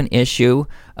down to an issue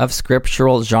of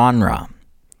scriptural genre.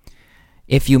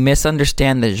 If you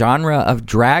misunderstand the genre of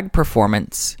drag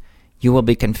performance, you will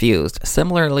be confused.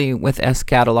 Similarly with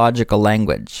eschatological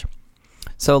language.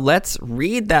 So let's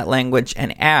read that language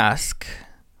and ask,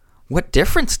 what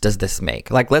difference does this make?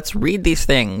 Like, let's read these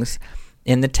things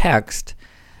in the text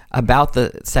about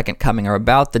the second coming or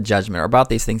about the judgment or about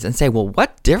these things and say, well,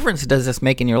 what difference does this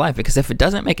make in your life? Because if it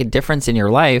doesn't make a difference in your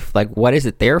life, like, what is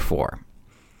it there for?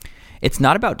 It's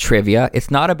not about trivia. It's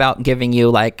not about giving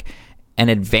you like an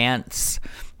advance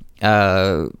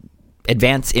info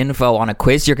on a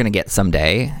quiz you're going to get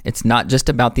someday. It's not just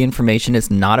about the information.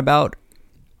 It's not about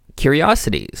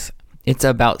curiosities. It's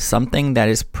about something that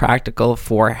is practical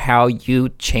for how you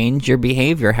change your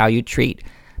behavior, how you treat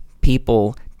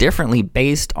people differently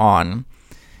based on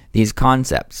these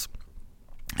concepts.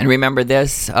 And remember,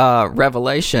 this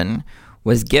revelation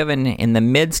was given in the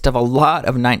midst of a lot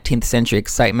of 19th century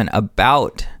excitement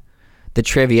about the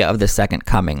trivia of the second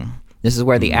coming. This is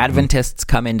where the Adventists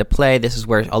come into play. This is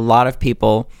where a lot of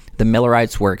people, the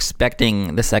Millerites, were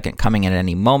expecting the second coming at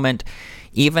any moment.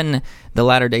 Even the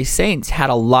Latter-day Saints had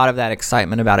a lot of that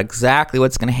excitement about exactly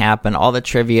what's going to happen, all the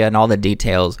trivia and all the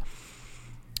details.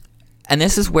 And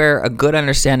this is where a good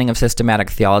understanding of systematic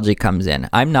theology comes in.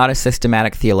 I'm not a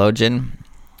systematic theologian.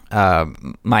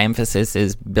 My emphasis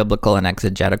is biblical and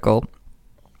exegetical.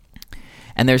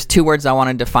 And there's two words I want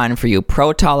to define for you: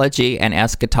 protology and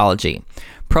eschatology.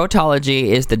 Protology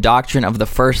is the doctrine of the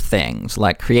first things,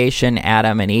 like creation,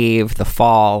 Adam and Eve, the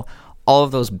fall, all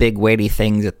of those big weighty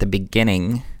things at the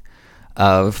beginning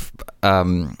of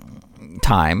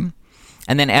time.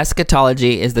 And then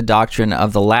eschatology is the doctrine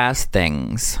of the last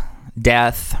things: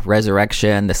 death,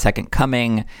 resurrection, the second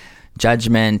coming,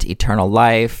 judgment, eternal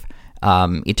life,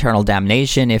 eternal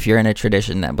damnation, if you're in a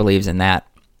tradition that believes in that.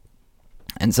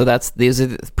 And so these are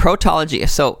the protology.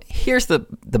 So here's the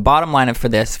bottom line for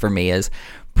this for me is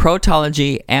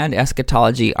protology and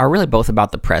eschatology are really both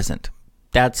about the present.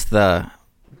 That's the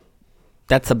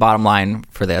bottom line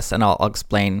for this, and I'll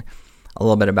explain a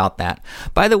little bit about that.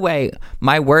 By the way,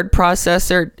 my word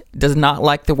processor does not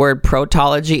like the word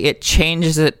protology. It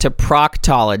changes it to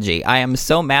proctology. I am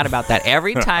so mad about that.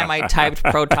 Every time I typed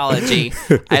protology,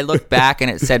 I looked back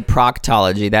and it said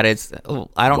proctology. That is,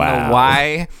 I don't know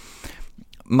why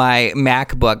my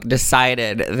MacBook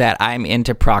decided that I'm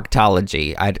into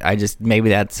proctology. I just, maybe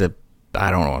that's I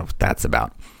don't know what that's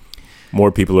about.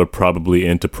 More people are probably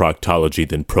into proctology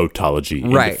than protology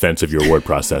in defense of your word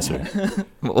processor.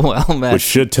 Well, which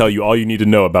should tell you all you need to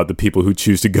know about the people who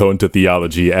choose to go into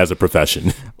theology as a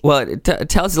profession. Well, it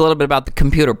tells you a little bit about the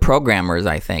computer programmers,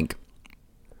 I think.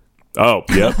 Oh,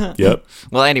 yep.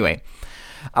 Well, anyway,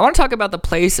 I want to talk about the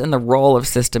place and the role of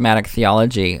systematic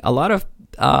theology. A lot of,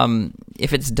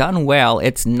 if it's done well,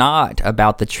 it's not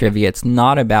about the trivia. It's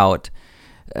not about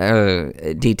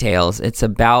details. It's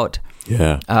about...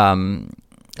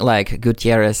 like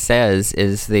Gutierrez says,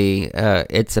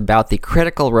 it's about the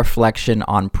critical reflection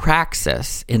on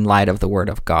praxis in light of the Word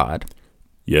of God.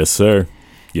 Yes, sir.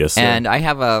 And I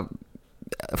have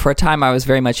for a time I was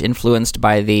very much influenced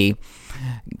by the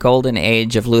golden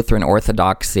age of Lutheran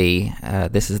Orthodoxy.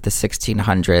 This is the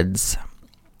 1600s.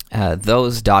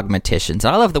 Those dogmaticians.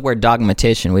 And I love the word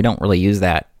dogmatician. We don't really use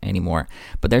that anymore.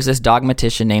 But there's this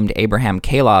dogmatician named Abraham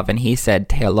Kalov, and he said,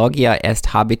 Theologia est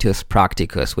habitus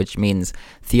practicus, which means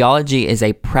theology is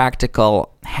a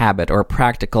practical habit or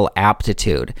practical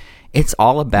aptitude. It's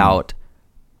all about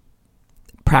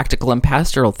practical and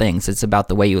pastoral things. It's about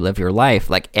the way you live your life.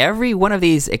 Like every one of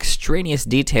these extraneous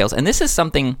details, and this is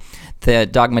something the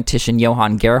dogmatician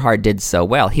Johann Gerhard did so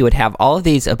well. He would have all of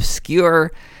these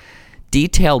obscure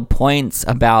detailed points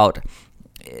about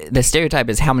the stereotype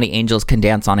is how many angels can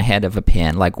dance on a head of a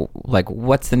pin, like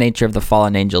what's the nature of the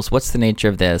fallen angels, what's the nature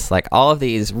of this, like all of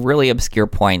these really obscure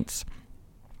points.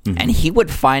 And he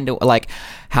would find like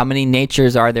how many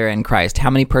natures are there in Christ, how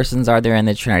many persons are there in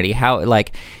the Trinity, how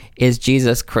like is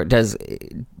Jesus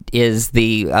is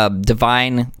the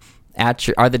divine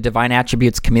are the divine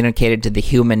attributes communicated to the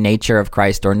human nature of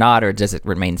Christ or not, or does it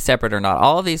remain separate or not?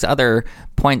 All of these other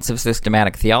points of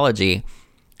systematic theology,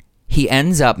 he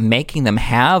ends up making them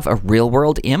have a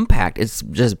real-world impact. It's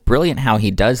just brilliant how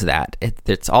he does that.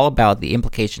 It's all about the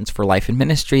implications for life and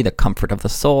ministry, the comfort of the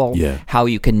soul, how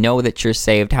you can know that you're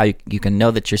saved, how you can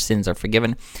know that your sins are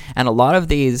forgiven. And a lot of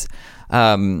these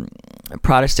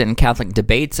Protestant and Catholic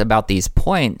debates about these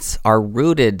points are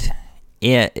rooted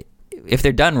in, if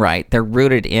they're done right, they're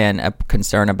rooted in a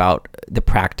concern about the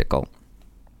practical.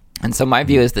 And so my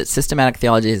view is that systematic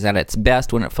theology is at its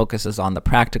best when it focuses on the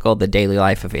practical, the daily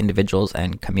life of individuals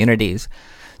and communities.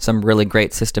 some really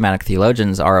great systematic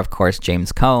theologians are, of course,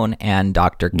 James Cone and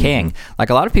Dr. King. Like,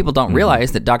 a lot of people don't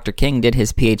realize that Dr. King did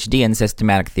his PhD in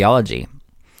systematic theology.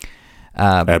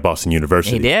 At Boston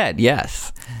University. He did,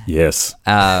 yes. Yes.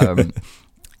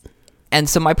 And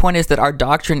so my point is that our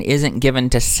doctrine isn't given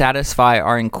to satisfy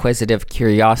our inquisitive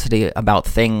curiosity about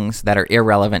things that are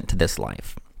irrelevant to this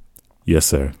life. Yes,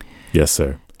 sir. Yes,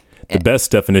 sir. The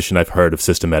best definition I've heard of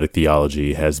systematic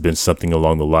theology has been something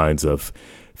along the lines of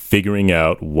figuring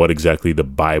out what exactly the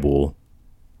Bible,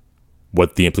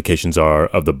 what the implications are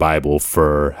of the Bible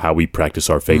for how we practice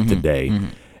our faith today.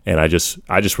 And I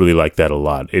just really like that a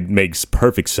lot. It makes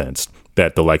perfect sense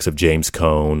that the likes of James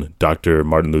Cone, Dr.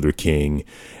 Martin Luther King,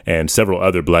 and several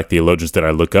other black theologians that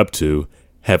I look up to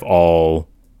have all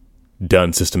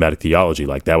done systematic theology.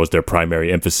 Like, that was their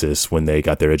primary emphasis when they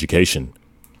got their education.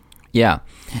 Yeah.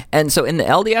 And so in the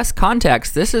LDS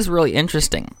context, this is really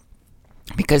interesting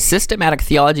because systematic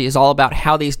theology is all about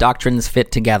how these doctrines fit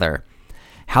together,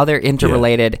 how they're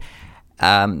interrelated,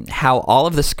 how all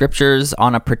of the scriptures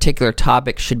on a particular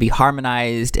topic should be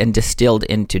harmonized and distilled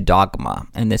into dogma.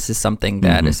 And this is something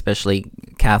that especially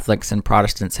Catholics and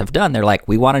Protestants have done. They're like,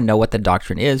 we want to know what the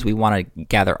doctrine is. We want to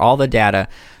gather all the data,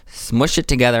 smush it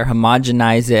together,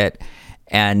 homogenize it,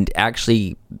 and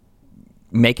actually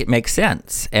make it make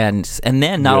sense. And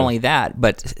then not only that,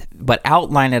 but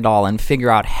outline it all and figure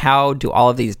out how do all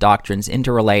of these doctrines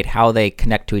interrelate, how they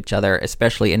connect to each other,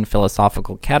 especially in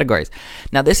philosophical categories.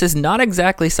 Now, this is not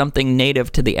exactly something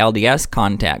native to the LDS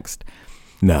context.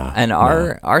 And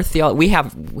our theology, we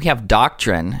have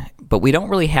doctrine, but we don't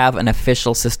really have an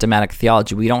official systematic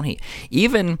theology. We don't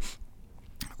even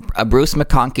Bruce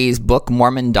McConkie's book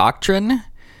Mormon Doctrine,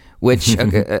 which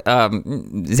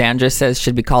Zandra says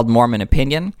should be called Mormon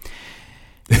Opinion.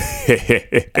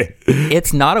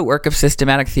 It's not a work of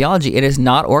systematic theology. It is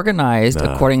not organized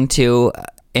according to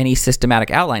any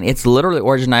systematic outline. It's literally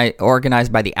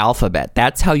organized by the alphabet.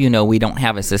 That's how you know we don't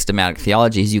have a systematic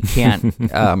theology. Is you can't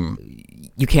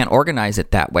organize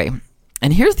it that way.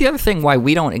 And here's the other thing why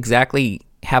we don't exactly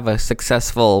have a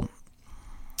successful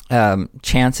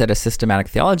chance at a systematic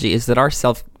theology is that our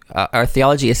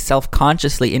theology is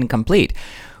self-consciously incomplete.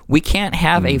 We can't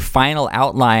have a final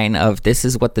outline of this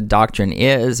is what the doctrine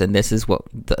is and this is what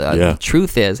the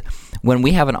truth is when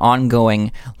we have an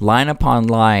ongoing line upon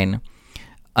line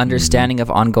understanding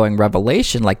of ongoing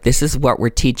revelation. Like, this is what we're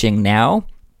teaching now.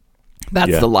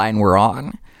 That's the line we're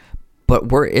on. But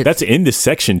that's in this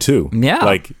section too. Yeah.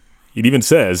 Like, it even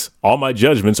says, all my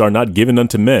judgments are not given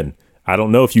unto men. I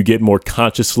don't know if you get more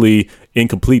consciously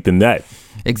incomplete than that.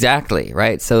 Exactly,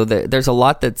 right? So there's a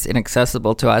lot that's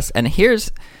inaccessible to us. And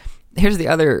here's the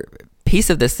other piece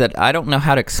of this that I don't know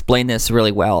how to explain this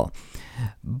really well,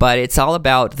 but it's all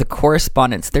about the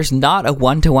correspondence. There's not a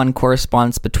one-to-one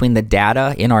correspondence between the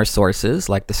data in our sources,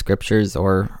 like the scriptures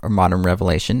or modern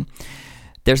revelation.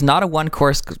 There's not a one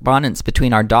correspondence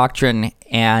between our doctrine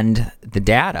and the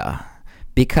data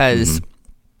because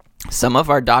some of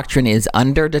our doctrine is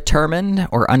underdetermined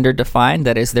or underdefined.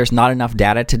 That is, there's not enough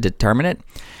data to determine it.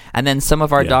 And then some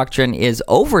of our doctrine is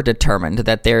overdetermined,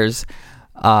 that there's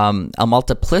a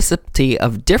multiplicity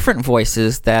of different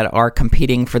voices that are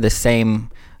competing for the same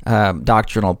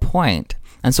doctrinal point.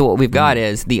 And so what we've got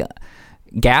is the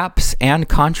gaps and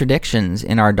contradictions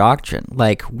in our doctrine.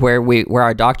 Like, where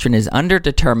our doctrine is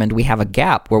underdetermined, we have a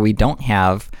gap where we don't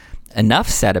have enough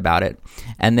said about it.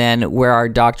 And then where our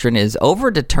doctrine is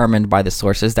overdetermined by the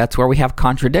sources, that's where we have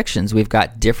contradictions. We've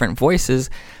got different voices,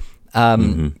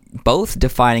 both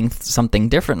defining something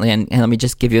differently. And let me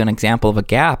just give you an example of a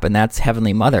gap, and that's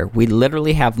Heavenly Mother. We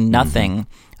literally have nothing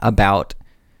about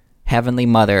Heavenly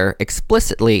Mother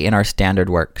explicitly in our standard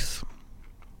works.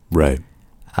 Right.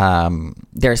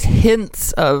 There's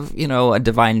hints of, a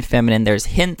divine feminine. There's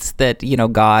hints that,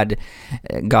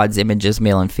 God's image is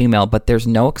male and female, but there's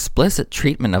no explicit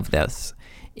treatment of this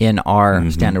in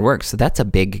our standard works. So that's a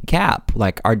big gap.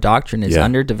 Like, our doctrine is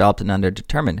underdeveloped and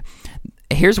underdetermined.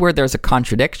 Here's where there's a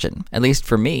contradiction, at least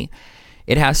for me.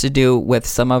 It has to do with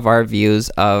some of our views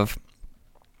of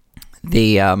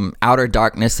the outer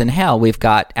darkness and hell. We've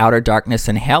got outer darkness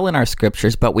and hell in our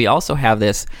scriptures, but we also have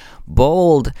this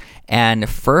bold and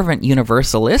fervent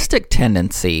universalistic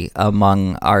tendency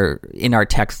in our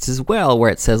texts as well,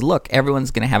 where it says, look, everyone's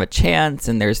going to have a chance,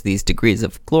 and there's these degrees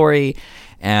of glory,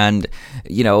 and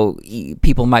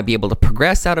people might be able to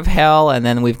progress out of hell. And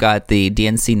then we've got the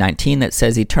D&C 19 that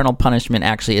says eternal punishment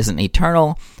actually isn't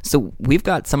eternal. So we've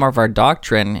got some of our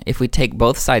doctrine, if we take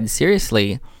both sides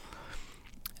seriously.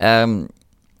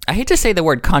 I hate to say the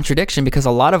word contradiction, because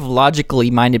a lot of logically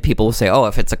minded people will say, oh,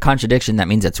 if it's a contradiction, that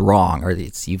means it's wrong, or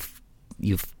you've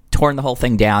torn the whole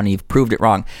thing down and you've proved it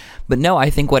wrong. But no, I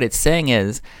think what it's saying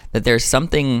is that there's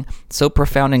something so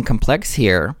profound and complex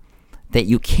here that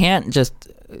you can't just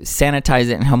sanitize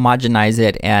it and homogenize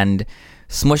it and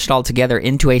smush it all together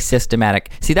into a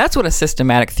systematic. See, that's what a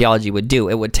systematic theology would do.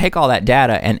 It would take all that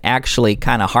data and actually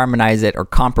kind of harmonize it or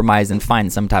compromise and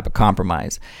find some type of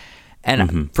compromise.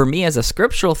 And for me as a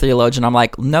scriptural theologian, I'm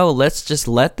like, no, let's just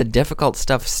let the difficult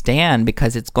stuff stand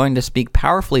because it's going to speak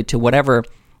powerfully to whatever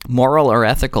moral or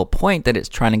ethical point that it's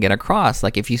trying to get across.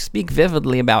 Like if you speak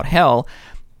vividly about hell,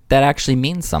 that actually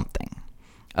means something.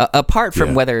 Apart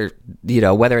from whether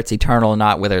it's eternal or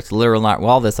not, whether it's literal or not,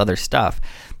 all this other stuff,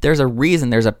 there's a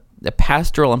reason, there's a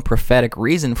pastoral and prophetic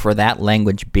reason for that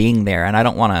language being there, and I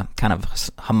don't want to kind of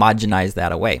homogenize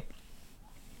that away.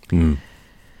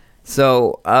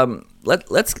 So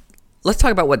let's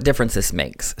talk about what difference this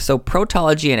makes. So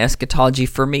protology and eschatology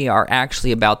for me are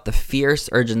actually about the fierce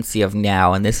urgency of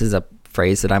now, and this is a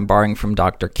phrase that I'm borrowing from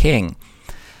Dr. King.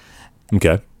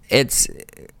 Okay. It's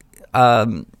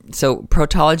so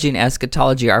protology and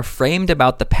eschatology are framed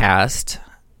about the past,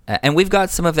 and we've got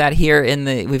some of that here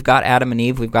we've got Adam and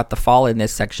Eve, we've got the fall in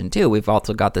this section too. We've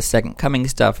also got the second coming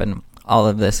stuff and all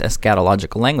of this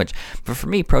eschatological language. But for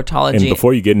me, protology... And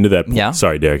before you get into that point,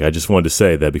 sorry, Derek, I just wanted to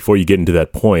say that before you get into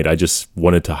that point, I just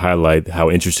wanted to highlight how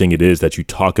interesting it is that you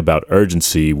talk about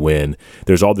urgency when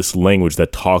there's all this language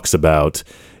that talks about,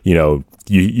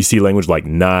 you see language like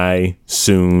nigh,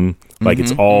 soon, like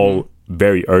it's all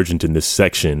very urgent in this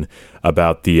section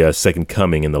about the second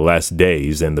coming and the last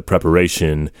days and the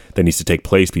preparation that needs to take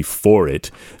place before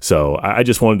it. So I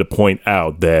just wanted to point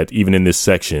out that even in this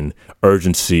section,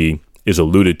 urgency is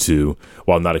alluded to,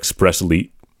 while not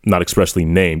expressly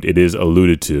named. It is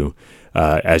alluded to,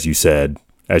 as you said,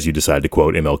 as you decide to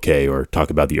quote MLK or talk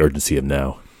about the urgency of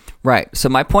now. Right. So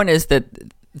my point is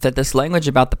that this language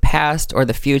about the past or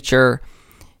the future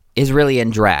is really in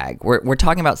drag. We're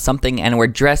talking about something and we're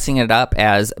dressing it up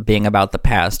as being about the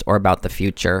past or about the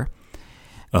future,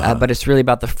 but it's really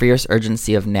about the fierce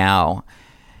urgency of now,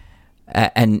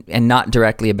 and not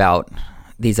directly about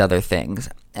these other things.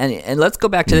 And let's go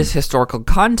back to this historical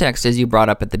context, as you brought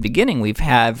up at the beginning. We've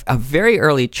had a very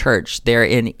early church. They're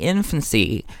in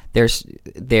infancy.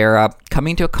 They're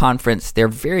coming to a conference. They're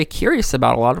very curious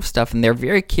about a lot of stuff, and they're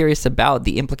very curious about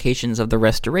the implications of the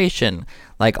restoration,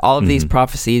 like all of these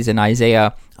prophecies in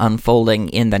Isaiah unfolding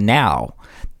in the now.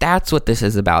 That's what this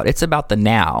is about. It's about the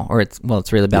now, or it's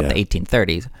really about the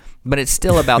 1830s, but it's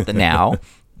still about the now.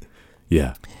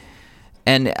 Yeah.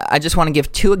 And I just want to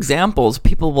give two examples.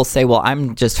 People will say, well,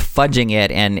 I'm just fudging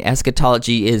it, and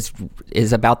eschatology is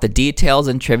about the details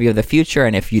and trivia of the future,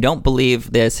 and if you don't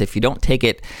believe this, if you don't take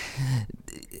it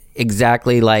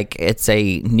exactly like it's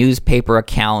a newspaper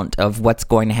account of what's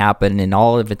going to happen in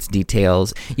all of its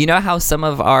details. You know how some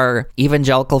of our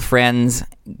evangelical friends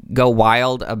go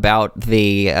wild about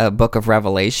the book of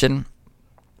Revelation?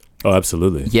 Oh,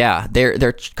 absolutely. Yeah,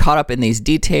 they're caught up in these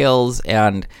details,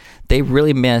 and they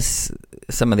really miss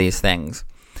some of these things.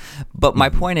 But my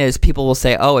point is, people will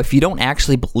say, oh, if you don't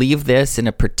actually believe this in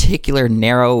a particular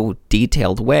narrow,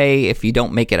 detailed way, if you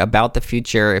don't make it about the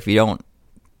future, if you don't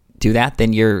do that,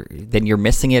 then you're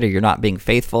missing it, or you're not being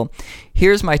faithful.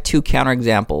 Here's my two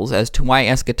counterexamples as to why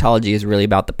eschatology is really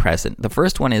about the present. The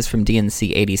first one is from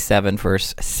D&C 87,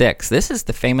 verse 6. This is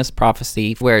the famous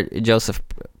prophecy where Joseph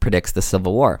predicts the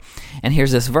Civil War. And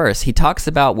here's this verse. He talks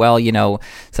about,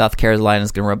 South Carolina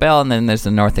is going to rebel, and then there's the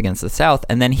North against the South.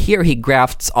 And then here he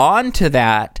grafts onto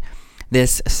that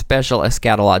this special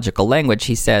eschatological language.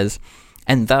 He says,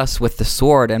 and thus with the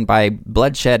sword and by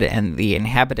bloodshed and the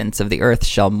inhabitants of the earth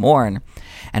shall mourn,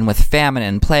 and with famine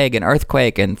and plague and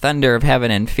earthquake and thunder of heaven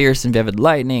and fierce and vivid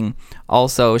lightning,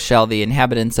 also shall the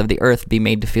inhabitants of the earth be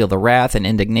made to feel the wrath and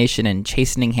indignation and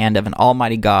chastening hand of an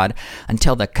almighty God,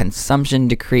 until the consumption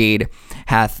decreed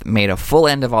hath made a full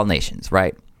end of all nations,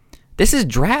 right? This is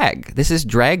drag. This is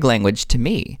drag language to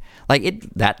me.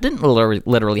 That didn't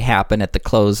literally happen at the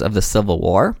close of the Civil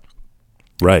War.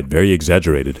 Right, very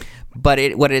exaggerated.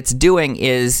 But what it's doing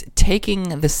is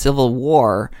taking the Civil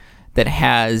War that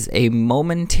has a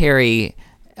momentary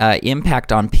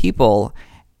impact on people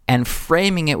and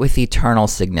framing it with eternal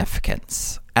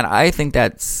significance. And I think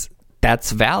that's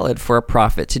valid for a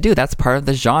prophet to do. That's part of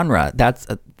the genre. That's,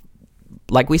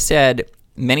 like we said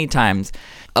many times,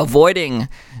 avoiding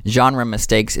genre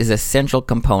mistakes is a central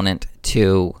component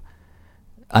to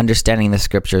understanding the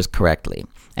scriptures correctly.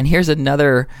 And here's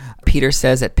another, Peter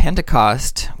says at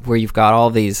Pentecost, where you've got all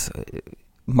these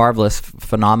marvelous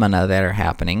phenomena that are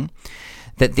happening,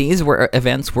 that these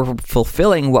events were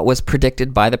fulfilling what was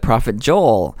predicted by the prophet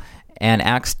Joel. And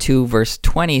Acts 2 verse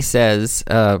 20 says,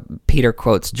 Peter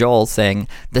quotes Joel saying,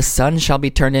 "The sun shall be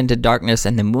turned into darkness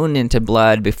and the moon into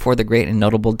blood before the great and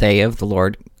notable day of the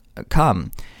Lord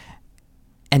come."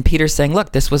 And Peter's saying,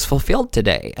 look, this was fulfilled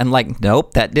today. And like,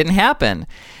 nope, that didn't happen.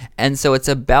 And so it's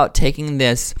about taking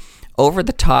this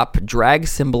over-the-top drag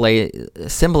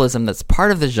symbolism that's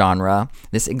part of the genre,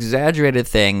 this exaggerated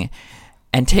thing,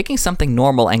 and taking something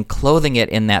normal and clothing it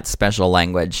in that special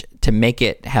language to make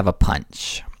it have a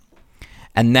punch.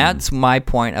 And that's my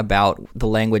point about the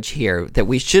language here, that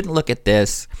we shouldn't look at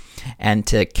this and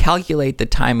to calculate the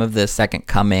time of the second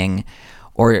coming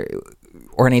or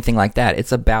anything like that.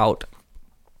 It's about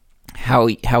how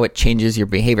it changes your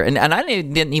behavior. And I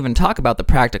didn't even talk about the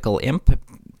practical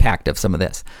impact of some of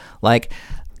this. Like,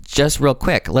 just real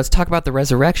quick, let's talk about the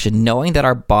resurrection. Knowing that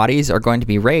our bodies are going to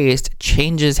be raised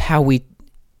changes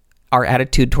our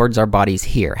attitude towards our bodies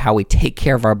here, how we take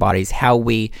care of our bodies, how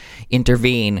we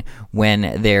intervene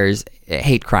when there's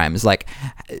hate crimes. Like,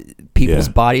 people's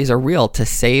bodies are real. To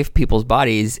save people's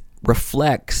bodies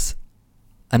reflects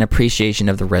an appreciation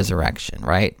of the resurrection,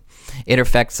 right? It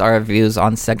affects our views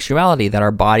on sexuality, that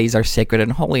our bodies are sacred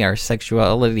and holy. Our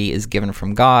sexuality is given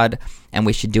from God, and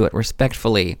we should do it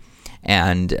respectfully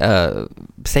and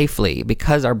safely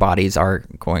because our bodies are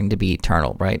going to be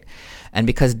eternal, right? And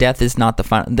because death is not the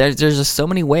final. There's just so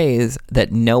many ways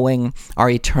that knowing our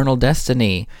eternal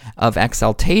destiny of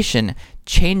exaltation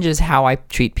changes how I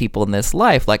treat people in this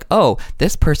life. Like, oh,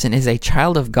 this person is a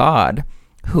child of God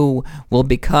who will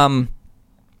become...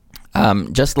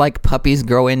 just like puppies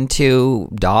grow into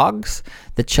dogs,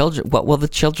 what will the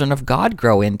children of God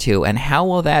grow into? And how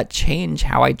will that change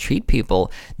how I treat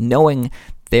people, knowing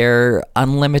their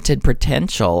unlimited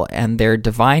potential and their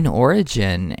divine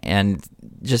origin and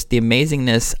just the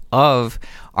amazingness of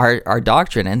our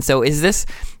doctrine? And so is this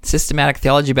systematic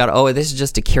theology about, oh, this is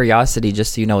just a curiosity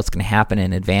just so you know what's going to happen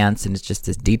in advance and it's just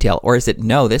this detail? Or is it,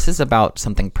 no, this is about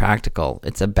something practical.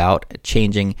 It's about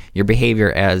changing your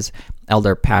behavior, as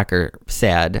Elder Packer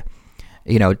said,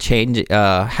 change.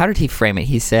 How did he frame it?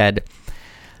 He said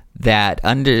that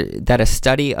a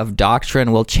study of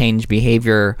doctrine will change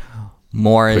behavior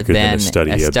more than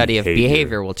a study of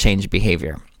behavior will change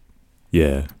behavior.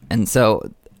 Yeah. And so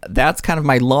that's kind of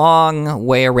my long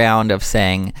way around of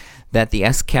saying that the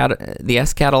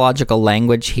eschatological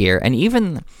language here, and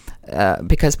even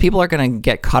because people are going to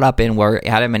get caught up in where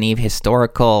Adam and Eve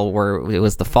historical, where it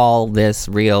was the fall, this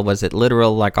real, was it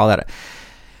literal, like all that.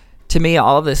 To me,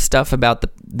 all of this stuff about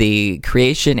the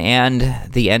creation and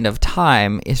the end of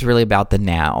time is really about the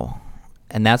now.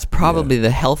 And that's probably the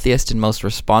healthiest and most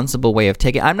responsible way of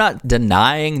taking it. I'm not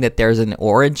denying that there's an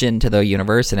origin to the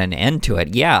universe and an end to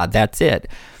it. Yeah, that's it.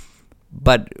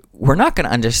 But we're not going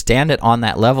to understand it on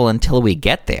that level until we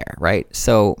get there, right?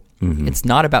 So it's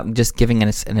not about just giving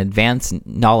us an advanced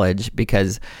knowledge,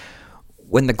 because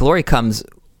when the glory comes,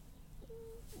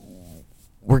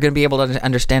 we're going to be able to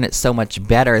understand it so much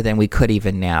better than we could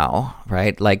even now,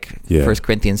 right? Like 1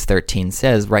 Corinthians 13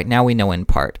 says, right now we know in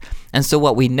part. And so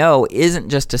what we know isn't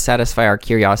just to satisfy our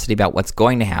curiosity about what's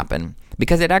going to happen,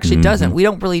 because it actually doesn't. We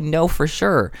don't really know for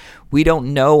sure. We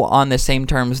don't know on the same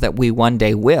terms that we one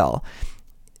day will.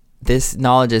 This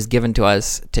knowledge is given to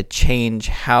us to change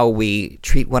how we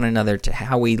treat one another, to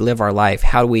how we live our life,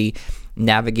 how we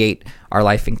navigate our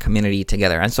life in community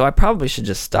together. And so I probably should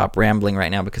just stop rambling right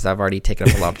now, because I've already taken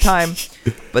up a lot of time.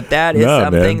 But that is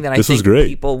something that I think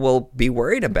people will be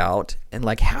worried about. And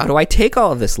like, how do I take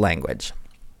all of this language?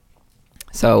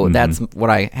 So that's what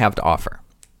I have to offer.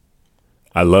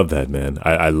 I love that, man.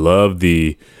 I love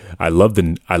the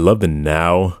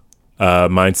now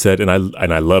mindset, and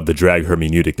I love the drag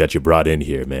hermeneutic that you brought in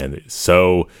here, man.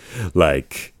 So,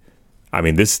 like, I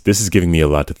mean, this is giving me a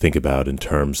lot to think about in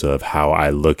terms of how I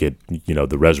look at,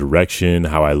 the resurrection,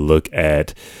 how I look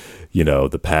at,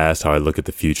 the past, how I look at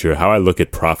the future, how I look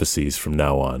at prophecies from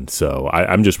now on. So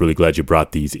I'm just really glad you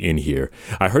brought these in here.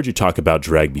 I heard you talk about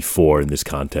drag before in this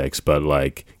context, but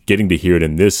like getting to hear it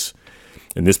in this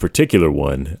particular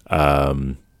one,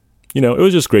 it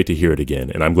was just great to hear it again.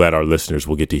 And I'm glad our listeners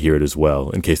will get to hear it as well,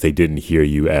 in case they didn't hear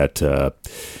you at,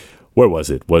 where was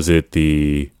it? Was it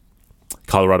the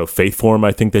Colorado Faith Forum,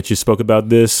 I think, that you spoke about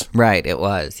this? Right, it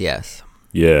was, yes.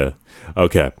 Yeah.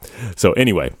 Okay. So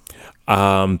anyway,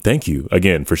 thank you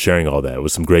again for sharing all that. It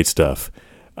was some great stuff.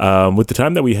 With the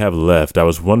time that we have left, I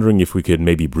was wondering if we could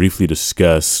maybe briefly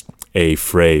discuss a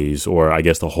phrase, or I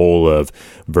guess the whole of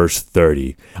verse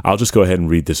 30. I'll just go ahead and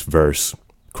read this verse.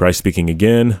 Christ speaking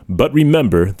again, "But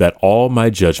remember that all my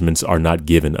judgments are not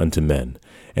given unto men.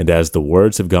 And as the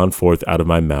words have gone forth out of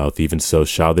my mouth, even so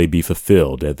shall they be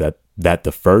fulfilled, that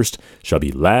the first shall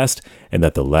be last, and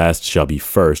that the last shall be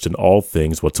first in all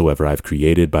things whatsoever I have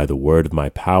created by the word of my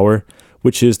power,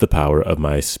 which is the power of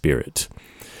my Spirit.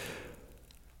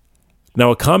 Now,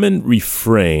 a common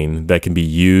refrain that can be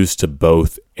used to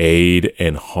both aid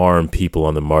and harm people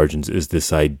on the margins is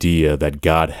this idea that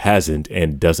God hasn't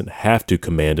and doesn't have to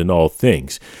command in all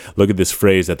things. Look at this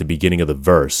phrase at the beginning of the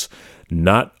verse.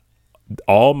 Not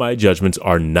all my judgments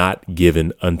are not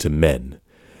given unto men.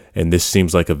 And this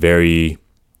seems like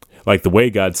like the way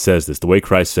God says this, the way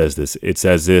Christ says this, it's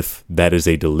as if that is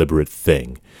a deliberate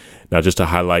thing. Now, just to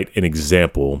highlight an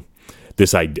example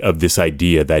of this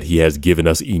idea that he has given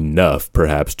us enough,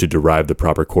 perhaps, to derive the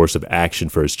proper course of action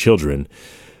for his children,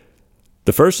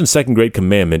 the first and second great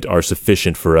commandment are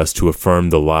sufficient for us to affirm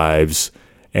the lives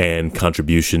and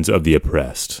contributions of the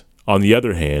oppressed. On the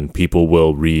other hand, people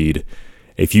will read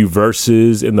a few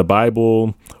verses in the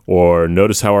Bible or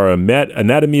notice how our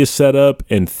anatomy is set up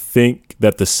and think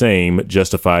that the same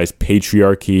justifies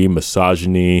patriarchy,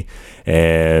 misogyny,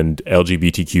 and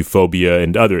LGBTQ phobia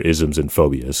and other isms and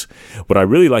phobias. What I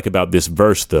really like about this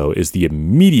verse, though, is the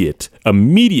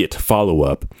immediate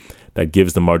follow-up that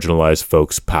gives the marginalized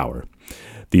folks power.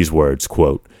 These words,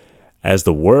 quote, "As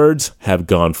the words have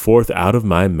gone forth out of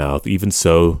my mouth, even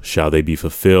so shall they be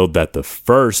fulfilled, that the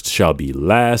first shall be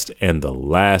last, and the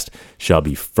last shall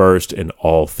be first in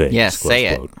all things." Yes,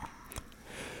 say quote.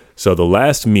 So the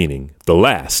last, meaning the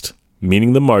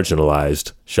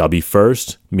marginalized, shall be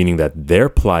first, meaning that their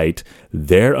plight,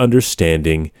 their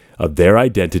understanding of their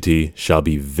identity shall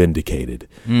be vindicated.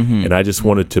 Mm-hmm. And I just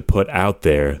wanted to put out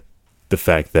there the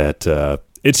fact that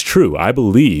it's true. I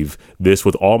believe this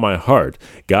with all my heart.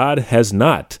 God has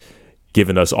not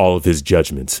given us all of his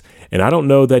judgments. And I don't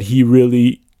know that he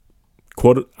really,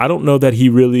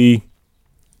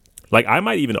 I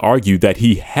might even argue that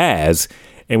he has,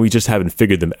 and we just haven't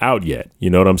figured them out yet. You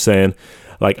know what I'm saying?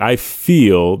 Like, I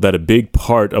feel that a big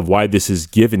part of why this is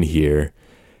given here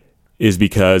is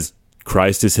because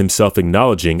Christ is himself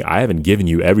acknowledging, I haven't given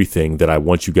you everything that I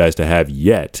want you guys to have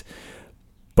yet.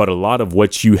 But a lot of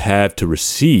what you have to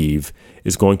receive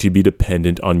is going to be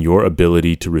dependent on your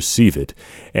ability to receive it.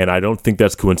 And I don't think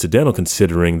that's coincidental,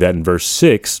 considering that in verse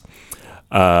 6,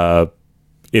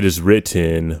 it is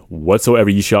written, "Whatsoever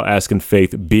ye shall ask in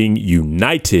faith, being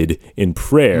united in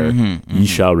prayer, ye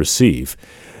shall receive."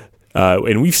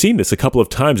 And we've seen this a couple of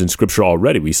times in Scripture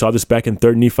already. We saw this back in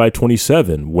 3 Nephi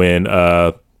 27 when,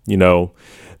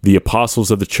 the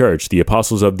apostles of the church, the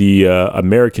apostles of the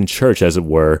American church, as it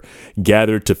were,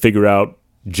 gathered to figure out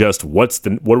just what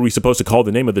are we supposed to call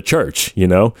the name of the church,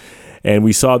 And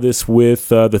we saw this with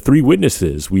the three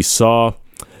witnesses. We saw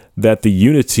that the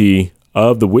unity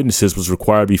of the witnesses was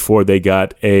required before they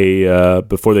got a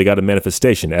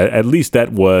manifestation. At least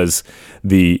that was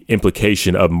the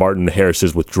implication of Martin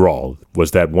Harris's withdrawal,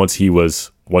 was that once he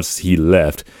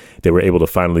left, they were able to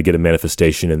finally get a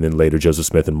manifestation, and then later Joseph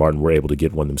Smith and Martin were able to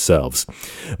get one themselves.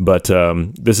 But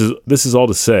this is all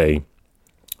to say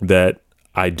that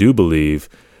I do believe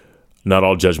not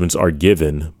all judgments are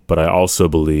given, but I also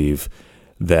believe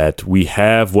that we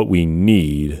have what we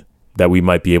need, that we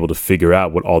might be able to figure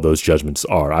out what all those judgments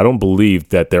are. I don't believe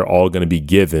that they're all going to be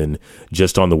given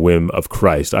just on the whim of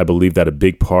Christ. I believe that a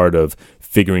big part of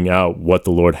figuring out what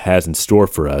the Lord has in store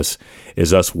for us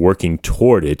is us working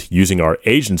toward it, using our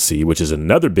agency, which is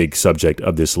another big subject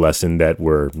of this lesson that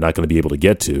we're not going to be able to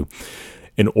get to,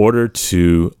 in order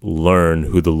to learn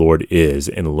who the Lord is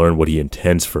and learn what he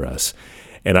intends for us.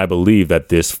 And I believe that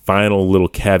this final little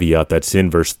caveat that's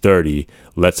in verse 30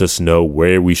 lets us know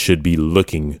where we should be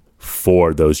looking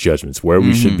for those judgments, where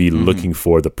we should be looking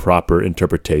for the proper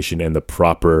interpretation and the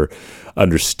proper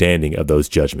understanding of those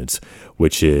judgments,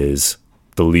 which is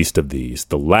the least of these.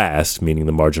 The last, meaning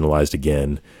the marginalized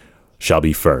again, shall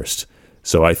be first.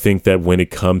 So I think that when it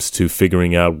comes to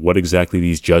figuring out what exactly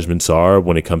these judgments are,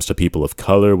 when it comes to people of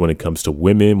color, when it comes to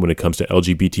women, when it comes to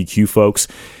LGBTQ folks,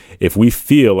 if we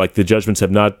feel like the judgments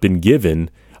have not been given,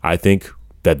 I think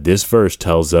that this verse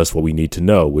tells us what we need to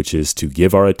know, which is to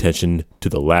give our attention to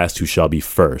the last who shall be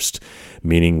first,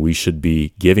 meaning we should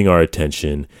be giving our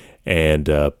attention and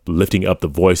lifting up the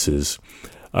voices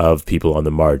of people on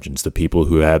the margins, the people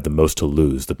who have the most to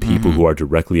lose, the people who are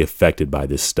directly affected by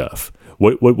this stuff.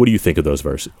 What do you think of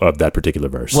of that particular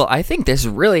verse? Well, I think this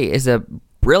really is a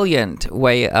brilliant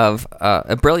way of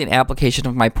a brilliant application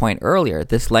of my point earlier.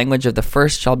 This language of the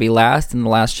first shall be last and the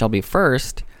last shall be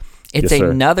first. It's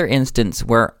another instance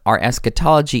where our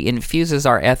eschatology infuses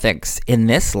our ethics in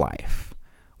this life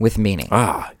with meaning.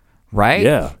 Right?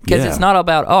 Yeah. Because it's not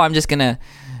about, I'm just going to,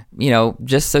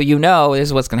 just so you know, this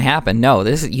is what's going to happen. No,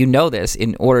 this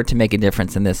in order to make a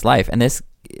difference in this life. And this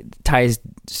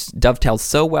dovetails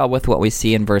so well with what we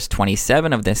see in verse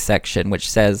 27 of this section, which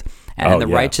says, "And the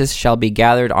righteous shall be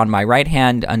gathered on my right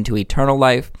hand unto eternal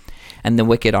life, and the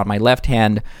wicked on my left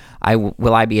hand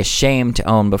will I be ashamed to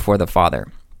own before the Father."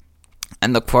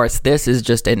 And of course, this is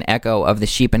just an echo of the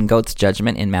sheep and goats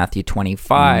judgment in Matthew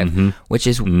 25, which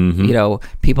is,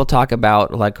 people talk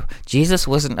about, like, Jesus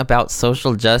wasn't about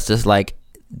social justice. Like,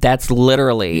 that's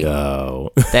literally,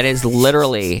 that is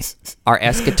literally our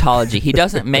eschatology. He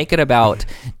doesn't make it about,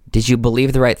 did you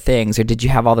believe the right things, or did you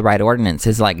have all the right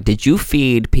ordinances? Like, did you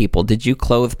feed people? Did you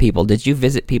clothe people? Did you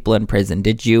visit people in prison?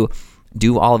 Did you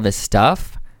do all of this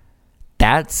stuff?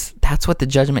 That's what the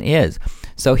judgment is.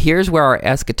 So here's where our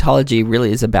eschatology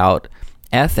really is about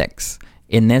ethics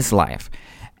in this life.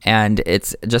 And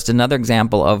it's just another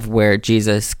example of where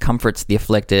Jesus comforts the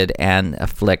afflicted and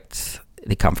afflicts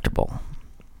the comfortable.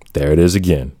 There it is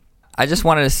again. I just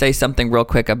wanted to say something real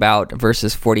quick about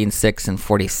verses 46 and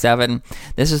 47.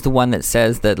 This is the one that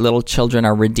says that little children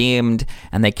are redeemed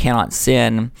and they cannot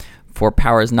sin, for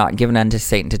power is not given unto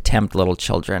Satan to tempt little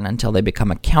children until they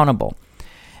become accountable.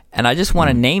 And I just want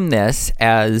to name this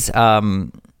as,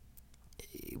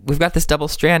 we've got this double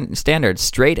standard.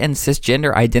 Straight and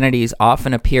cisgender identities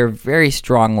often appear very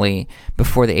strongly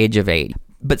before the age of 8.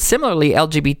 But similarly,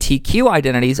 LGBTQ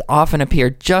identities often appear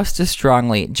just as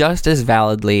strongly, just as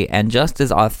validly, and just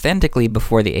as authentically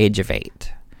before the age of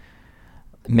 8.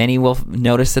 Many will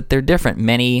notice that they're different.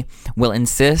 Many will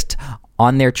insist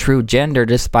on their true gender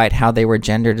despite how they were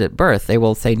gendered at birth. They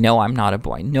will say, no, I'm not a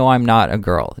boy. No, I'm not a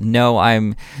girl. No,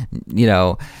 I'm,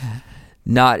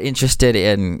 not interested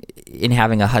in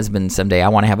having a husband someday. I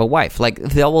want to have a wife. Like,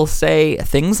 they will say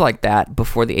things like that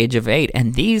before the age of 8.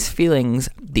 And these feelings,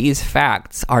 these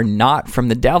facts are not from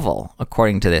the devil,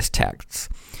 according to this text.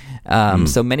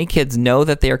 So many kids know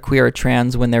that they are queer or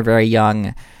trans when they're very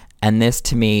young. And this,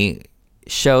 to me,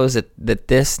 shows that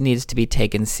this needs to be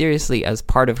taken seriously as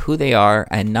part of who they are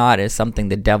and not as something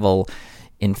the devil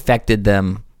infected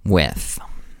them with.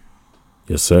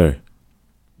 Yes, sir.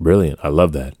 Brilliant. I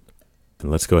love that. And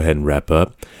let's go ahead and wrap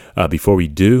up. Before we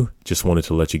do, just wanted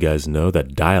to let you guys know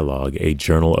that Dialogue, a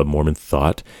Journal of Mormon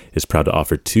Thought, is proud to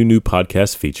offer 2 new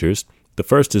podcast features. The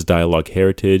first is Dialogue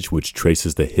Heritage, which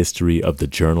traces the history of the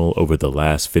journal over the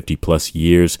last 50 plus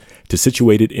years to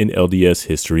situate it in LDS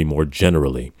history more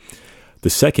generally. The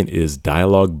second is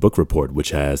Dialogue Book Report, which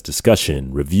has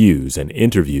discussion, reviews, and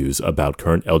interviews about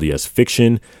current LDS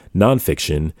fiction,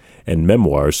 nonfiction, and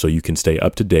memoirs so you can stay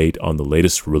up to date on the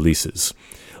latest releases.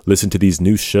 Listen to these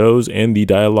new shows and the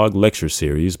Dialogue Lecture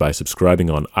Series by subscribing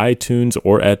on iTunes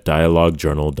or at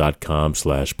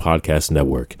dialoguejournal.com/podcast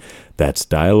network. That's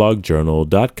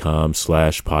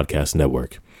dialoguejournal.com/podcast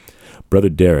network. Brother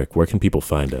Derek, where can people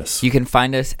find us? You can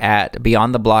find us at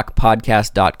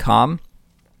beyondtheblockpodcast.com.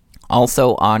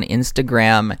 Also on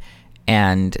Instagram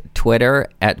and Twitter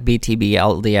at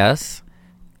BTBLDS,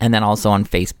 and then also on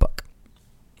Facebook.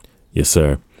 Yes,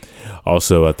 sir.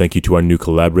 Also, thank you to our new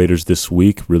collaborators this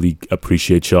week. Really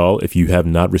appreciate y'all. If you have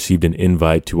not received an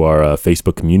invite to our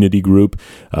Facebook community group,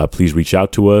 please reach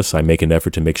out to us. I make an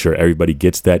effort to make sure everybody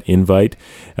gets that invite.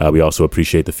 We also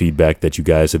appreciate the feedback that you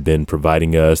guys have been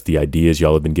providing us, the ideas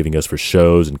y'all have been giving us for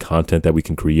shows and content that we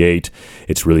can create.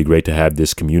 It's really great to have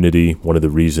this community. One of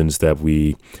the reasons that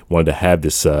we wanted to have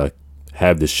this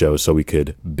show so we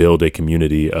could build a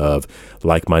community of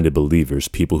like-minded believers,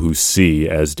 people who see,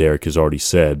 as Derek has already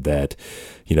said, that,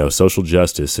 social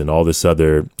justice and all this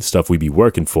other stuff we be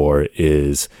working for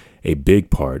is a big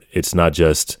part. It's not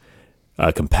just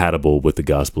compatible with the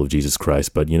gospel of Jesus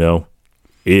Christ, but,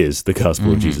 is the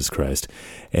gospel of Jesus Christ.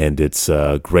 And it's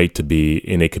great to be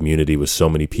in a community with so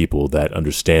many people that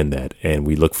understand that, and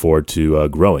we look forward to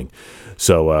growing.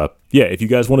 So, if you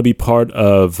guys want to be part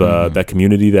of that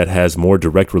community that has more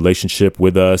direct relationship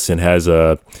with us and has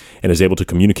and is able to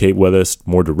communicate with us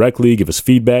more directly, give us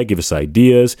feedback, give us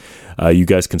ideas, you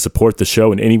guys can support the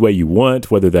show in any way you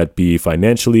want, whether that be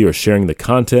financially or sharing the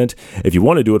content. If you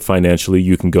want to do it financially,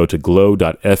 you can go to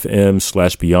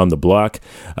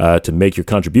glow.fm/beyondtheblock to make your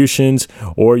contributions,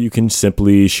 or you can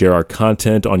simply share our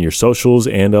content on your socials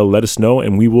and let us know,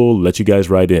 and we will let you guys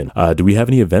write in. Do we have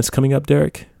any events coming up,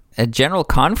 Derek? A general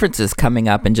conference is coming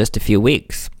up in just a few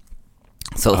weeks.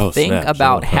 So think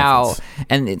about how,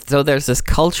 and so there's this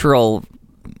cultural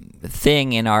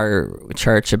thing in our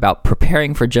church about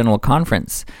preparing for general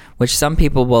conference, which some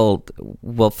people will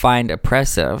find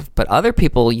oppressive, but other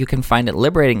people, you can find it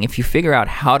liberating if you figure out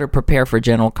how to prepare for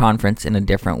general conference in a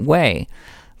different way.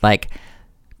 Like,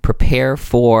 prepare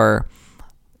for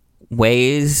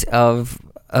ways of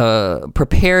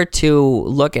prepare to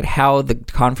look at how the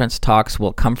conference talks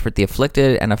will comfort the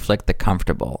afflicted and afflict the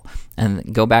comfortable,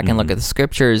 and go back and look at the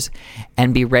scriptures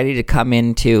and be ready to come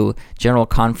into general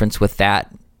conference with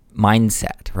that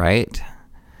mindset, right?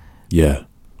 Yeah.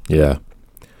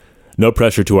 No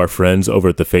pressure to our friends over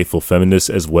at the Faithful Feminists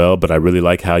as well, but I really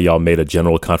like how y'all made a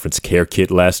general conference care kit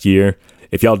last year.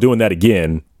 If y'all doing that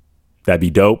again, that'd be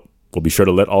dope. We'll be sure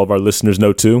to let all of our listeners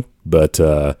know too. But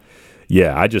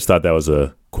yeah, I just thought that was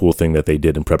a cool thing that they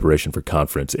did in preparation for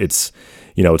conference. It's,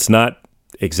 it's not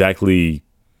exactly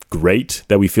great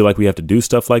that we feel like we have to do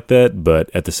stuff like that, but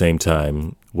at the same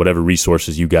time, whatever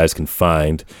resources you guys can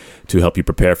find to help you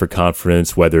prepare for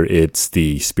conference, whether it's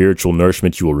the spiritual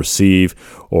nourishment you will receive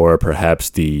or perhaps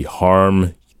the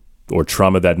harm or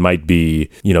trauma that might be,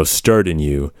 stirred in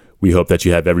you, we hope that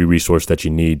you have every resource that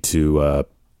you need to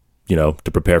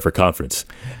prepare for conference.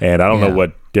 And I don't know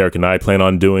what Derek and I plan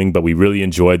on doing, but we really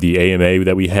enjoyed the AMA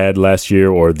that we had last year,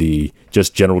 or the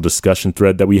just general discussion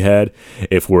thread that we had.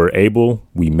 If we're able,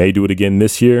 we may do it again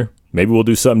this year. Maybe we'll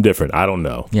do something different. I don't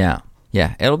know. Yeah.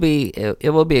 It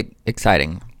will be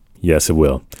exciting. Yes, it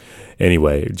will.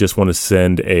 Anyway, just want to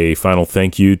send a final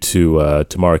thank you to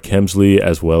Tamara Kemsley,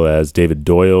 as well as David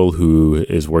Doyle, who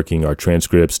is working our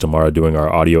transcripts, Tamara doing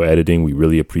our audio editing. We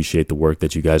really appreciate the work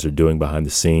that you guys are doing behind the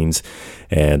scenes,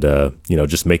 and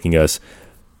just making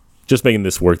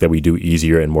this work that we do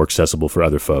easier and more accessible for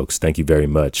other folks. Thank you very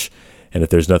much. And if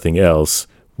there's nothing else,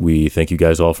 we thank you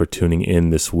guys all for tuning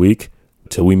in this week.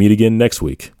 Till we meet again next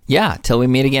week. Yeah, till we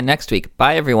meet again next week.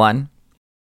 Bye, everyone.